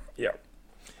 Yeah.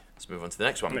 Let's move on to the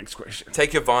next one. Next question.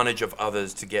 Take advantage of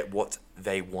others to get what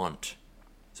they want.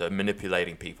 So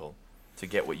manipulating people to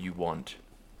get what you want.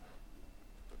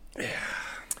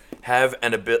 Have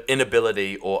an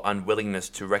inability or unwillingness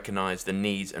to recognize the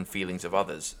needs and feelings of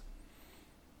others.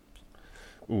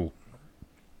 Ooh.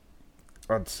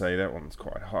 I'd say that one's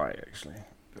quite high, actually.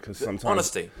 Because sometimes...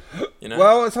 Honesty, you know?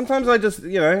 Well, sometimes I just,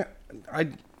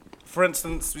 For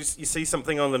instance, you see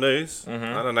something on the news.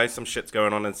 Mm-hmm. I don't know, some shit's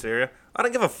going on in Syria. I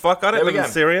don't give a fuck. I don't There we live in go.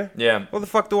 Syria. Yeah. What the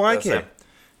fuck do I That's care? it.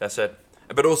 That's it.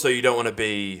 But also, you don't want to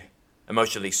be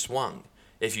emotionally swung.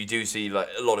 If you do see like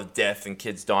a lot of death and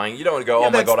kids dying, you don't want to go, oh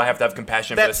my God, I have to have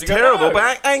compassion for this. That's You go, terrible, "No."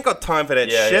 but I ain't got time for that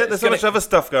Yeah, shit. yeah, There's it's so much other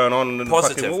stuff going on. And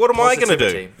Positive. fucking, what am I going to do?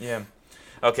 Positivity. Yeah.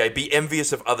 Okay, be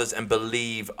envious of others and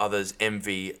believe others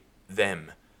envy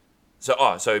them.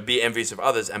 So be envious of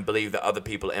others and believe that other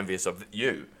people are envious of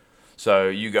you. So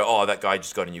you go, oh, that guy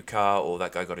just got a new car, or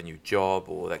that guy got a new job,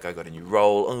 or that guy got a new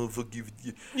role. Oh, fuck you.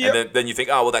 Yep. And then you think,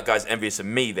 oh, well, that guy's envious of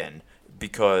me then,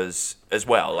 because as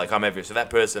well, like I'm envious of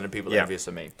that person, and people are envious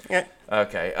of me. Yeah.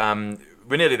 Okay,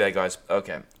 we're nearly there, guys.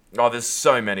 Okay. Oh, there's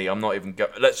so many. I'm not even.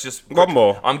 Let's just One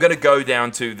more. I'm going to go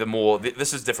down to the more.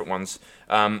 This is different ones.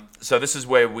 So this is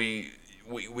where we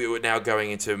were now going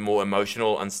into more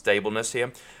emotional unstableness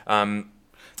here.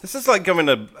 This is like going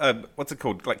to, what's it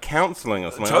called? Like counseling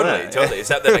or something like that. Totally. It's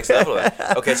at the next level of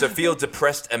that. Okay, so feel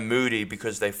depressed and moody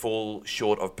because they fall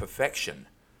short of perfection.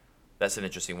 That's an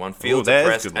interesting one. Feel Ooh, that is a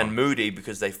depressed good and one. moody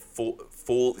because they fall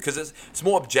because it's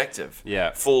more objective.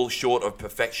 Yeah. Fall short of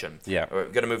perfection. Yeah. All right,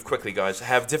 we're going to move quickly, guys.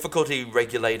 Have difficulty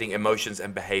regulating emotions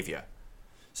and behavior.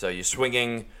 So you're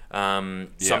swinging.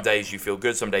 Some days you feel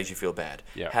good, some days you feel bad.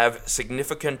 Yeah. Have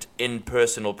significant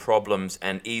impersonal problems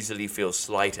and easily feel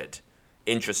slighted.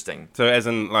 Interesting. So as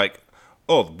in like,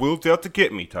 oh, the world's out to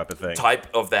get me type of thing. Type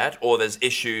of that, or there's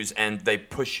issues and they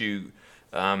push you.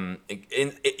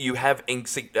 You have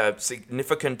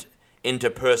significant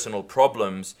interpersonal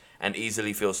problems and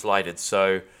easily feel slighted.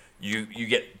 So you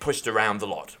get pushed around a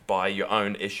lot by your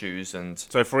own issues and.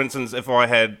 So for instance, if I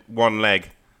had one leg,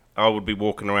 I would be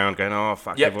walking around going, oh,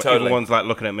 fuck, Yep, totally. everyone's like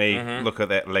looking at me, look at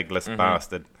that legless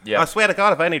bastard. Yeah. I swear to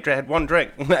God, if I only had one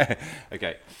drink.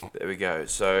 Okay. There we go.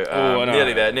 So Oh, no.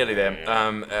 nearly there.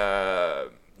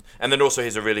 And then also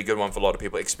here's a really good one for a lot of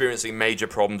people: experiencing major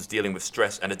problems dealing with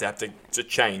stress and adapting to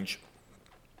change.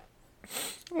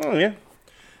 Oh, yeah.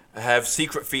 Have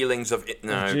secret feelings of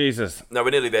no. Jesus. No, we're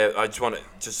nearly there. I just want to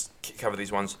just cover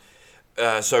these ones.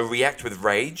 So react with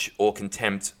rage or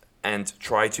contempt and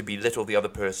try to belittle the other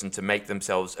person to make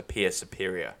themselves appear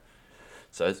superior.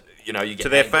 So, you get To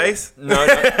their angry. face? No,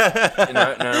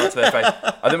 not to their face.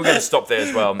 I think we're going to stop there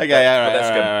as well. Okay, But that's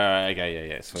good. Okay,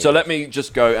 yeah. Sweet. So let me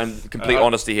just go and complete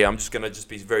honesty here. I'm just going to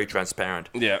be very transparent.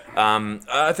 Yeah.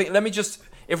 I think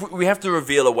if we have to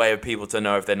reveal a way of people to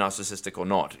know if they're narcissistic or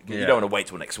not. You Yeah. don't want to wait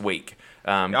till next week.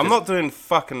 I'm not doing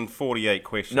fucking 48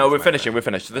 questions. No, we're mate. finishing. We're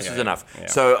finished. This is enough. Yeah.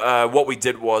 So what we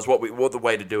did was what the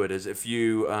way to do it is if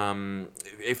you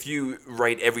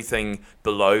rate everything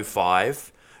below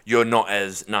 5, you're not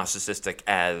as narcissistic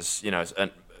as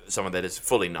someone that is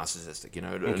fully narcissistic.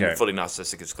 Okay. Fully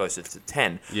narcissistic is closer to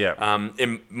 10. Yeah.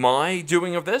 In my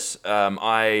doing of this,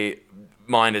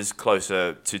 mine is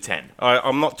closer to 10.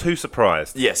 I'm not too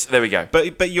surprised. Yes, there we go.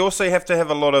 But you also have to have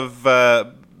a lot of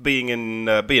being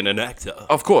an actor.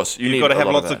 Of course, You've got to have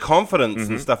lots of confidence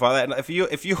and stuff like that. And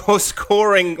if you're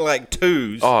scoring like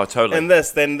 2s, Oh, totally. in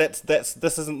this, then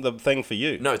this isn't the thing for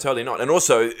you. No, totally not. And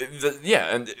also,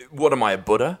 and what am I, a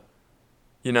Buddha?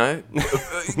 You know,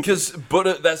 because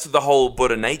Buddha, that's the whole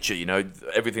Buddha nature, you know,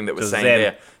 everything that we're saying Zen.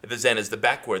 there. The Zen is the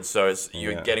backwards, so it's,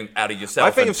 you're getting out of yourself.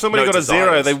 I think and if somebody no got a zero,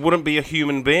 desires. they wouldn't be a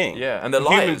human being. Yeah, and they're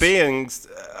Human liars. beings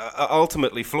are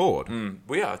ultimately flawed.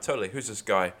 We are, totally. Who's this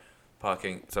guy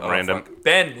parking? Some random. fuck.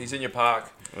 Ben, he's in your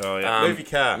park. Oh, yeah. Move your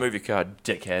car. Move your car,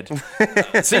 dickhead.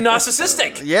 See,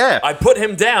 narcissistic. Yeah. I put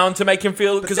him down to make him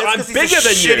feel, because I'm bigger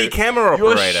than you. Shitty camera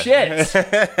You're operator. shit.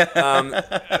 And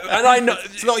I know.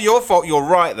 It's not your fault. You're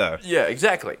right, though. Yeah,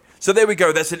 exactly. So there we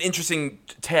go. That's an interesting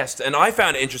test, and I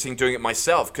found it interesting doing it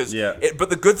myself. But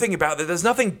the good thing about it, there's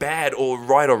nothing bad or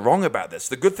right or wrong about this.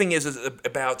 The good thing is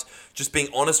about just being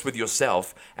honest with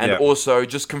yourself and also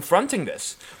just confronting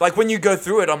this. Like when you go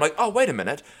through it, I'm like, oh, wait a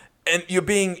minute. And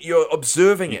you're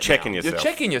observing it. checking now. yourself. You're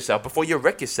checking yourself before you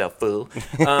wreck yourself, fool.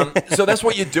 So that's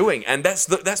what you're doing, and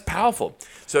that's powerful.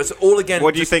 So it's all again.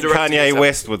 What do you just think directing Kanye yourself.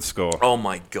 West would score? Oh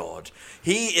my God,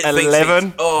 he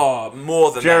 11?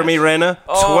 more than Jeremy that. Renner,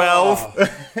 12.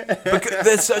 Because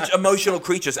they're such emotional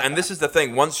creatures, and this is the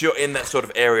thing. Once you're in that sort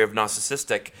of area of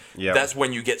narcissistic, that's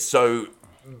when you get so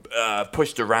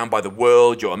pushed around by the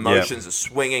world. Your emotions are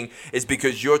swinging. Is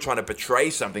because you're trying to portray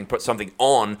something, put something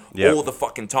on all the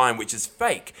fucking time, which is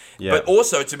fake. But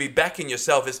also to be back in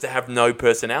yourself is to have no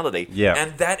personality.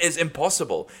 And that is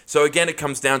impossible. So again, it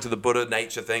comes down to the Buddha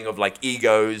nature thing of like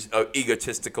egos,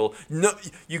 egotistical. No,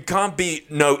 you can't be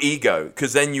no ego,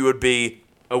 because then you would be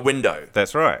a window.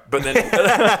 That's right. But then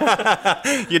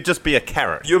You'd just be a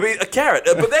carrot. you'll be a carrot.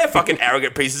 But they're fucking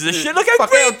arrogant pieces of shit. Look how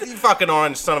green. You fucking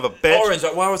orange son of a bitch. Orange.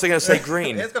 Why was I going to say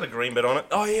green? It's got a green bit on it.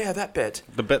 Oh yeah, that bit.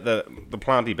 The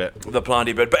planty bit. The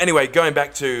planty bit. But anyway, going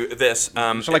back to this.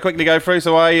 Shall I quickly go through?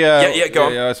 So I go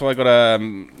on. So I got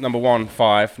number 1,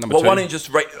 5. Number Well, 2. why don't you just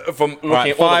rate from looking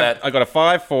Right, at all of 5. that? I got a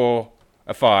 5, 4,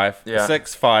 a 5, Yeah. a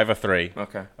 6, 5, a 3.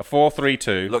 Okay. A 4, 3,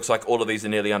 2. Looks like all of these are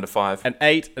nearly under 5. An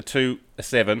 8, a 2, a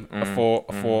 7, a 4,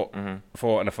 a 4, a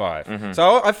 4, and a 5.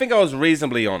 So I think I was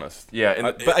reasonably honest. Yeah,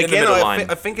 But in the again, middle line.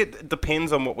 I think it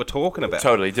depends on what we're talking about.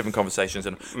 Totally different conversations,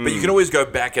 but you can always go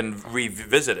back and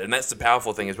revisit it, and that's the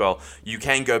powerful thing as well. You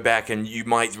can go back and you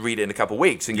might read it in a couple of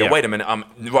weeks and go, Yeah. "Wait a minute, I'm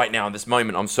right now in this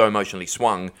moment. I'm so emotionally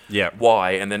swung. Yeah.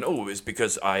 Why?" And then, "Oh, it's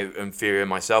because I'm inferior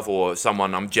myself, or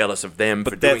someone I'm jealous of them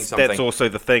for doing something." That's also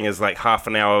the thing is like half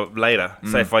an hour later,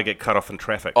 say if I get cut off in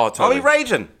traffic, Oh, totally. I'll be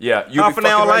raging. Yeah, you'll half be an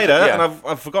hour fucking later, raging, yeah. and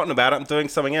I've forgotten about it. I'm doing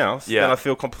something else. Yeah. and I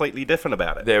feel completely different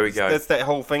about it. There we go. That's that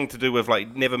whole thing to do with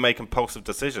like never make impulsive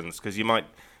decisions because you might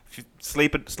if you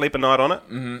sleep a night on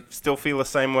it, still feel the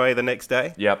same way the next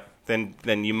day. Yep.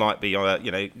 Then you might be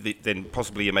then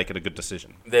possibly you're making a good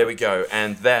decision. There we go.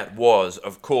 And that was,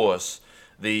 of course,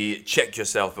 the check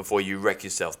yourself before you wreck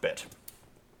yourself bit.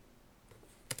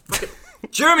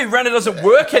 Jeremy Renner doesn't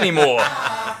work anymore.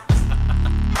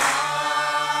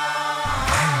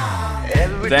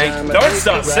 Don't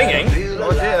start singing.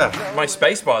 Oh yeah. My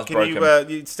space bar's Can broken.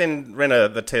 you send Renner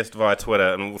the test via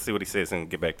Twitter and we'll see what he says and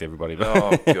get back to everybody.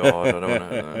 Oh god, I don't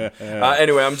want to know.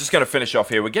 Anyway, I'm just going to finish off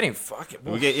here. We're getting fucking.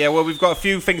 We've got a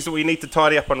few things that we need to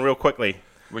tidy up on real quickly.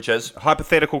 Which is?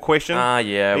 Hypothetical question.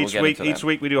 Yeah. Each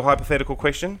week we do a hypothetical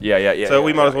question. Yeah. So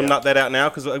we might as well nut that out now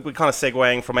because we're kind of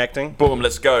segueing from acting. Boom,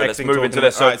 let's go. Let's Acting, move talking into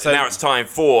this. about- alright, so- now it's time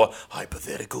for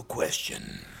hypothetical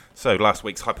question. So last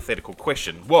week's hypothetical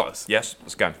question was. Yes,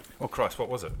 let's go. Oh Christ, what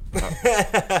was it?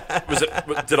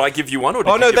 Did I give you one? Or did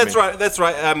Oh no, you give that's me? right. That's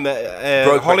right.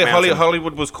 Brokeback Mountain.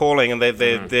 Hollywood was calling, and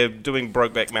they're doing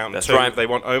Brokeback Mountain. That's too. right. They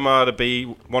want Omar to be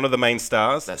one of the main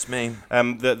stars. That's me.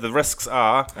 The risks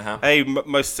are A,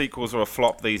 most sequels are a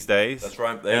flop these days. That's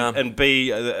right, they are. And B,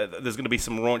 there's going to be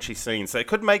some raunchy scenes. So it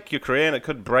could make your career and it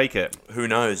could break it. Who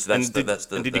knows? And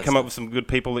did you come up with some good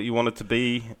people that you wanted to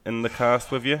be in the cast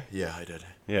with you? Yeah, I did.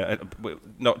 Yeah,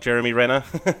 not Jeremy Renner.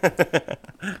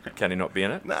 Can he not be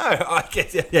in it? No, I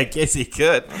guess he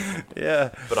could. Yeah,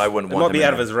 But I wouldn't it want might him be in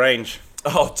out of it. his range.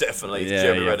 Oh, definitely.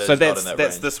 Jeremy Renner's So not that's in that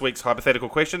that's range. this week's hypothetical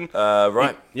question.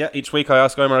 Right. Yeah, each week I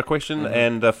ask Omar a question,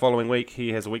 and the following week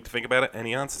he has a week to think about it, and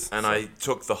he answers. And I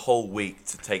took the whole week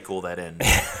to take all that in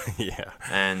Yeah,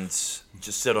 and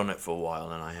just sit on it for a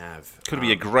while, and I have. could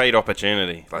be a great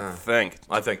opportunity. I think.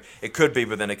 I think it could be,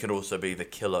 but then it could also be the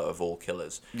killer of all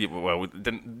killers. Yeah, well,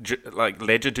 didn't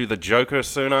Ledger do the Joker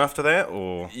soon after that,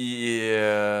 or?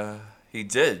 Yeah, he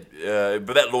did.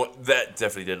 But that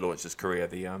definitely did launch his career,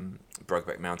 the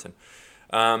Brokeback Mountain.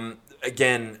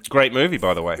 Again, Great movie,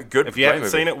 by the way. Good, If you great haven't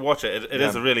movie. seen it, watch it. It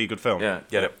is a really good film. yeah,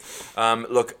 get it.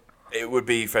 Look, it would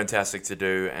be fantastic to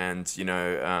do, and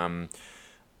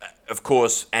of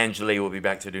course, Angeli will be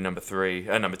back to do number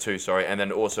 2, sorry, and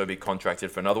then also be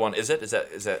contracted for another one. Is that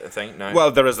a thing? No.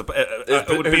 Well, there is it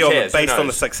would be based on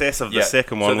the success of the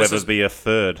second one, whether it be a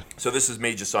third. So this is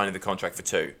me just signing the contract for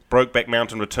 2. Brokeback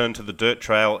Mountain: Return to the Dirt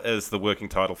Trail is the working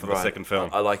title for the second film.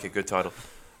 I like it. Good title.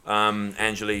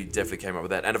 Angeli definitely came up with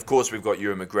that, and of course we've got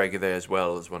Ewan McGregor there as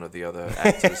well as one of the other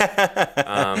actors.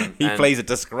 He plays a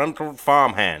disgruntled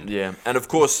farmhand. Yeah, and of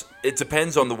course it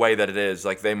depends on the way that it is.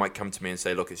 Like they might come to me and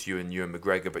say, "Look, it's you and Ewan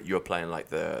McGregor, but you're playing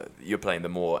the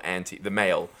more the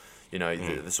male." You know,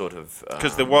 the sort of...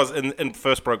 Because there was, in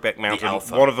first Brokeback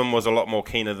Mountain, one of them was a lot more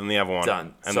keener than the other one.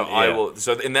 Done. And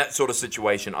So in that sort of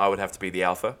situation, I would have to be the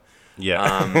alpha.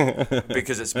 Yeah.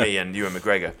 Because it's me and Ewan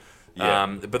McGregor.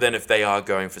 Yeah. But then if they are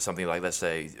going for something like, let's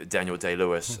say, Daniel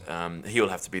Day-Lewis, he'll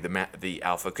have to be the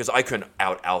alpha. Because I couldn't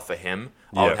out-alpha him.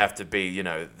 I would have to be,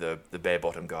 the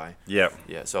bare-bottom guy. Yeah.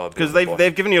 Yeah, so because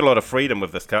they've given you a lot of freedom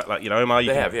with this cut. Like, Omar,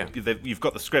 you've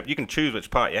got the script. You can choose which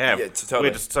part you have. Yeah, totally.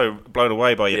 We're just so blown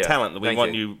away by your talent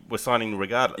that we're signing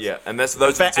regardless. Yeah, and those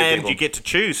are the two people. You get to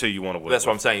choose who you want to work with. That's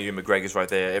what I'm saying. Ewan McGregor's right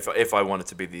there. If I wanted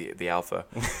to be the alpha.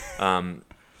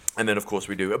 And then, of course,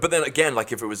 we do. But then again,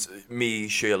 like if it was me,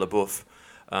 Shia LaBeouf,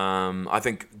 I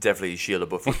think definitely Shia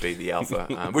LaBeouf would be the alpha,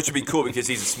 which would be cool because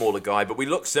he's a smaller guy, but we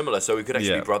look similar, so we could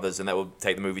actually be brothers, and that will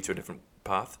take the movie to a different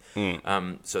path.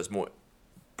 So it's more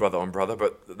brother on brother,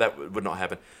 but that would not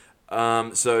happen.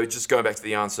 So just going back to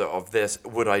the answer of this,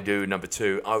 would I do number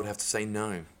 2? I would have to say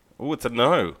no. Oh, it's a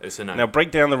no. It's a no. Now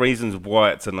break down the reasons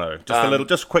why it's a no.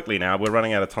 Just quickly now. We're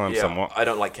running out of time somewhat. I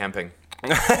don't like camping.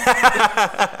 You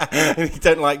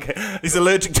don't like. He's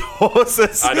allergic to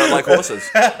horses. I don't like horses.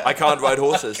 I can't ride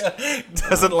horses.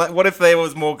 Doesn't like. What if there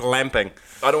was more glamping?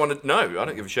 I don't want to. No, I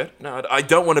don't give a shit. No, I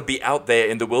don't want to be out there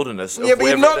in the wilderness. Yeah, but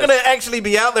you're not going to actually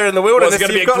be out there in the wilderness.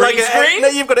 Well, you've got like screen? No,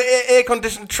 you've got an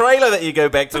air-conditioned trailer that you go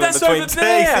back to in between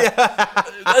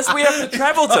takes. We have to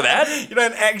travel to that. You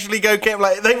don't actually go camp.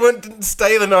 Like they didn't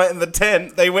stay the night in the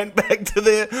tent. They went back to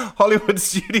their Hollywood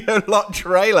studio lot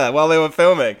trailer while they were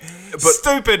filming. But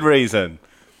stupid reason.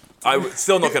 I'm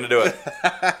still not going to do it.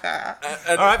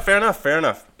 All right, fair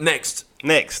enough. Next.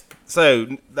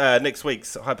 So next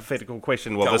week's hypothetical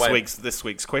question. Well, Can't wait. this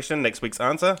week's question. Next week's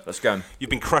answer. Let's go. You've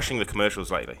been crushing the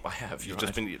commercials lately. I have. You've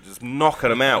just been knocking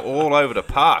them out all over the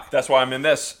park. That's why I'm in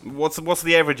this. What's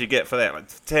the average you get for that?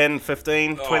 Like 10,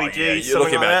 15, 20 G? Yeah, you're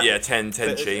looking about 10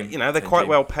 G. They're quite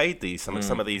well paid. Some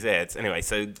of these ads. Anyway,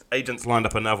 so agents lined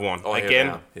up another one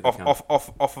again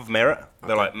off of merit.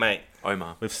 They're like, mate,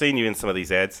 Omar, we've seen you in some of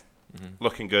these ads.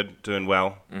 Looking good, doing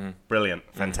well, brilliant,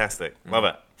 fantastic, love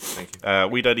it. Thank you.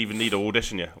 We don't even need to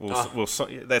audition you.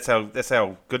 That's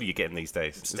how good you're getting these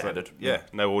days. Standard.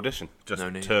 No audition, just No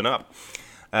need. turn up.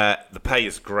 The pay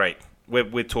is great.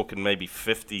 We're talking maybe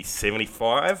 50,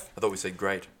 75. I thought we said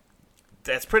great.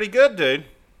 That's pretty good, dude.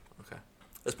 Okay.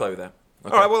 Let's play with that.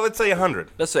 Okay. All right, well, let's say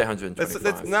 100. Let's say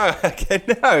 125. No,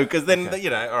 because then,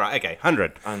 all right, okay,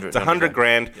 100. It's 100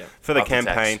 grand for the After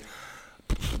campaign. tax.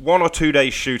 1 or 2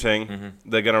 days shooting.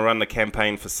 They're going to run the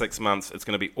campaign for 6 months. It's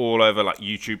going to be all over like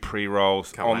YouTube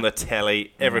pre-rolls, on the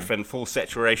telly, everything, full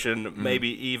saturation, maybe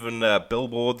even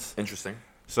billboards. Interesting.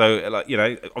 So,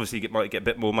 obviously you might get a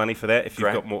bit more money for that if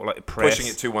you've got more like press. Pushing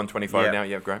it to 125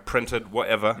 now, great. Printed,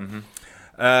 whatever.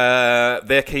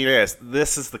 They're keen ass.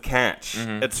 This is the catch.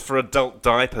 It's for adult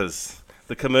diapers.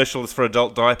 The commercial is for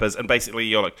adult diapers, and basically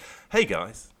you're like, hey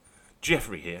guys,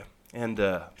 Jeffrey here. And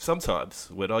sometimes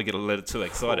when I get a little too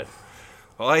excited,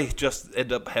 I just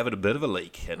end up having a bit of a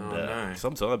leak. And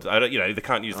sometimes I don't, they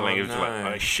can't use the language like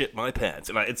I shit my pants.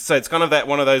 And it's kind of that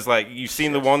one of those like you've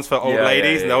seen the ones for old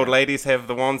ladies, and the old ladies have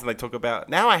the ones, and they talk about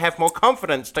now I have more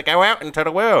confidence to go out into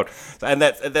the world. And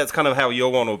that's kind of how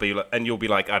your one will be. And you'll be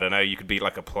like, I don't know, you could be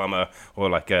like a plumber or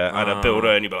like a builder,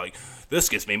 and you'll be like, this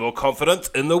gives me more confidence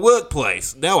in the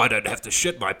workplace. Now I don't have to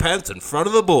shit my pants in front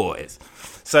of the boys.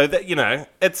 So that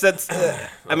it's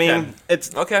I mean,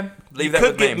 it's okay. Leave that you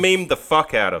with could me. get memed the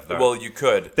fuck out of though. Well, you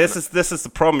could. This is the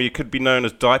problem. You could be known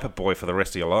as diaper boy for the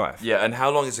rest of your life. Yeah, and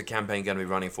how long is the campaign going to be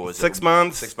running for? Is 6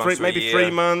 months? 6 months, maybe 3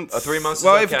 months. 3 months.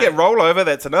 Well, is if you okay. get rollover,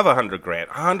 that's another 100 grand.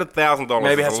 $100,000.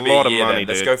 Maybe it has is to a be lot a of year. money, Then.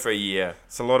 Let's dude. go for a year.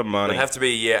 It's a lot of money. It'd have to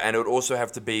be a year, and it would also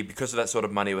have to be because of that sort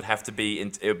of money. It would have to be.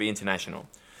 It would be international.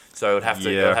 So it'd have to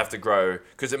Yeah. it'll have to grow,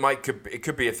 because it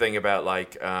could be a thing about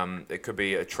like it could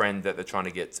be a trend that they're trying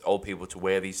to get old people to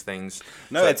wear these things.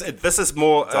 No, So this is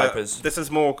more diapers. this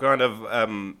is more kind of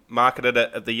marketed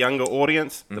at the younger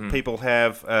audience. The people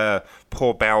have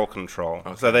poor bowel control,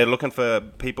 so they're looking for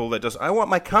people that just, I want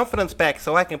my confidence back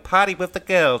so I can party with the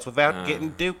girls without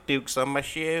getting dukes on my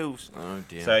shoes. Oh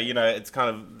dear. So it's kind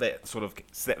of that sort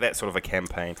of a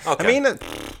campaign. Okay. I mean,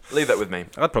 Leave that with me.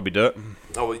 I'd probably do it.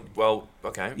 Oh well,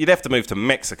 okay. You'd have to move to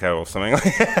Mexico or something.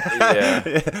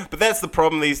 Yeah, But that's the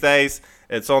problem these days.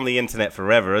 It's on the internet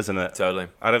forever, isn't it? totally.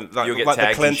 I don't You'll get like the tagged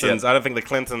and Clintons. shit. I don't think the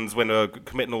Clintons, when they were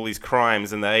committing all these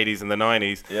crimes in the 80s and the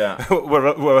 90s, Yeah.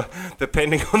 were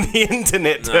depending on the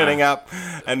internet turning up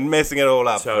and messing it all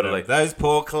up. for them. Totally. Those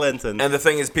poor Clintons. And the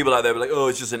thing is, people out there were like, "Oh,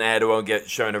 it's just an ad; it won't get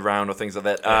shown around or things like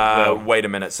that." well- Wait a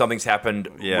minute, something's happened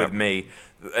Yeah. with me.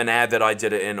 An ad that I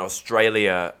did in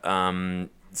Australia.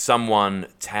 Someone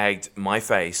tagged my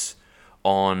face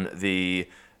on the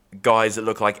guys that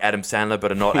look like Adam Sandler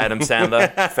but are not Adam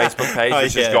Sandler Facebook page,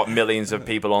 which has yeah. got millions of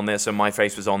people on there. So my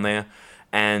face was on there.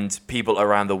 And people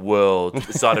around the world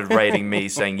started rating me,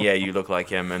 saying, "Yeah, you look like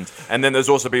him." And then there's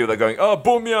also people that are going, "Oh,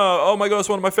 boom, yeah! Oh my God, it's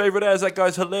one of my favorite ads. That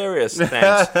guy's hilarious."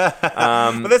 Thanks.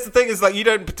 But that's the thing, is like, you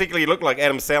don't particularly look like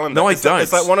Adam Sandler. No, I It's like- don't.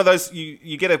 It's like one of those,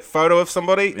 you get a photo of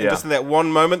somebody, and Yeah. just in that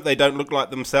one moment, they don't look like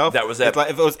themselves. That was it. It's like,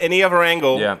 if it was any other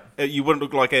angle, Yeah. you wouldn't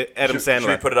look like Adam Sandler. Should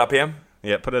we put it up here?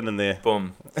 Yeah, put it in there.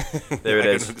 Boom. There it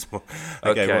is.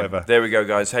 Okay, whatever. There we go,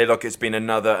 guys. Hey, look, it's been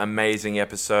another amazing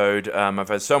episode. I've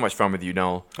had so much fun with you,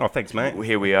 Noel. Oh, thanks, mate.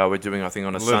 Here we are. We're doing our thing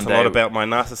on a Learned Sunday. a lot about my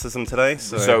narcissism today.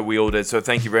 So we all did. So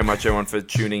thank you very much, everyone, for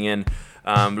tuning in.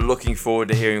 Looking forward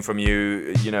to hearing from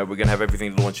you. You know, we're going to have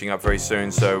everything launching up very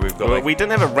soon. So we've got Well, like we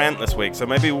didn't have a rant this week, so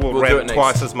maybe we'll do it rant next-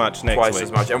 twice as much next twice week.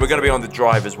 as much. And we're going to be on the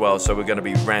drive as well. So we're going to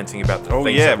be ranting about the Oh,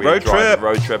 things yeah, that we're road driving.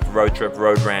 Road trip,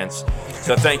 road rants.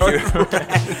 So thank you.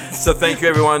 So thank you,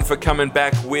 everyone, for coming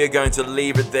back. We're going to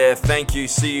leave it there. Thank you.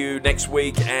 See you next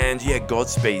week. And yeah,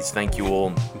 Godspeed. Thank you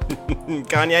all.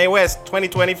 Kanye West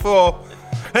 2024.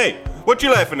 Hey, what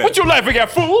you laughing at? What you laughing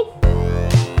at, fool?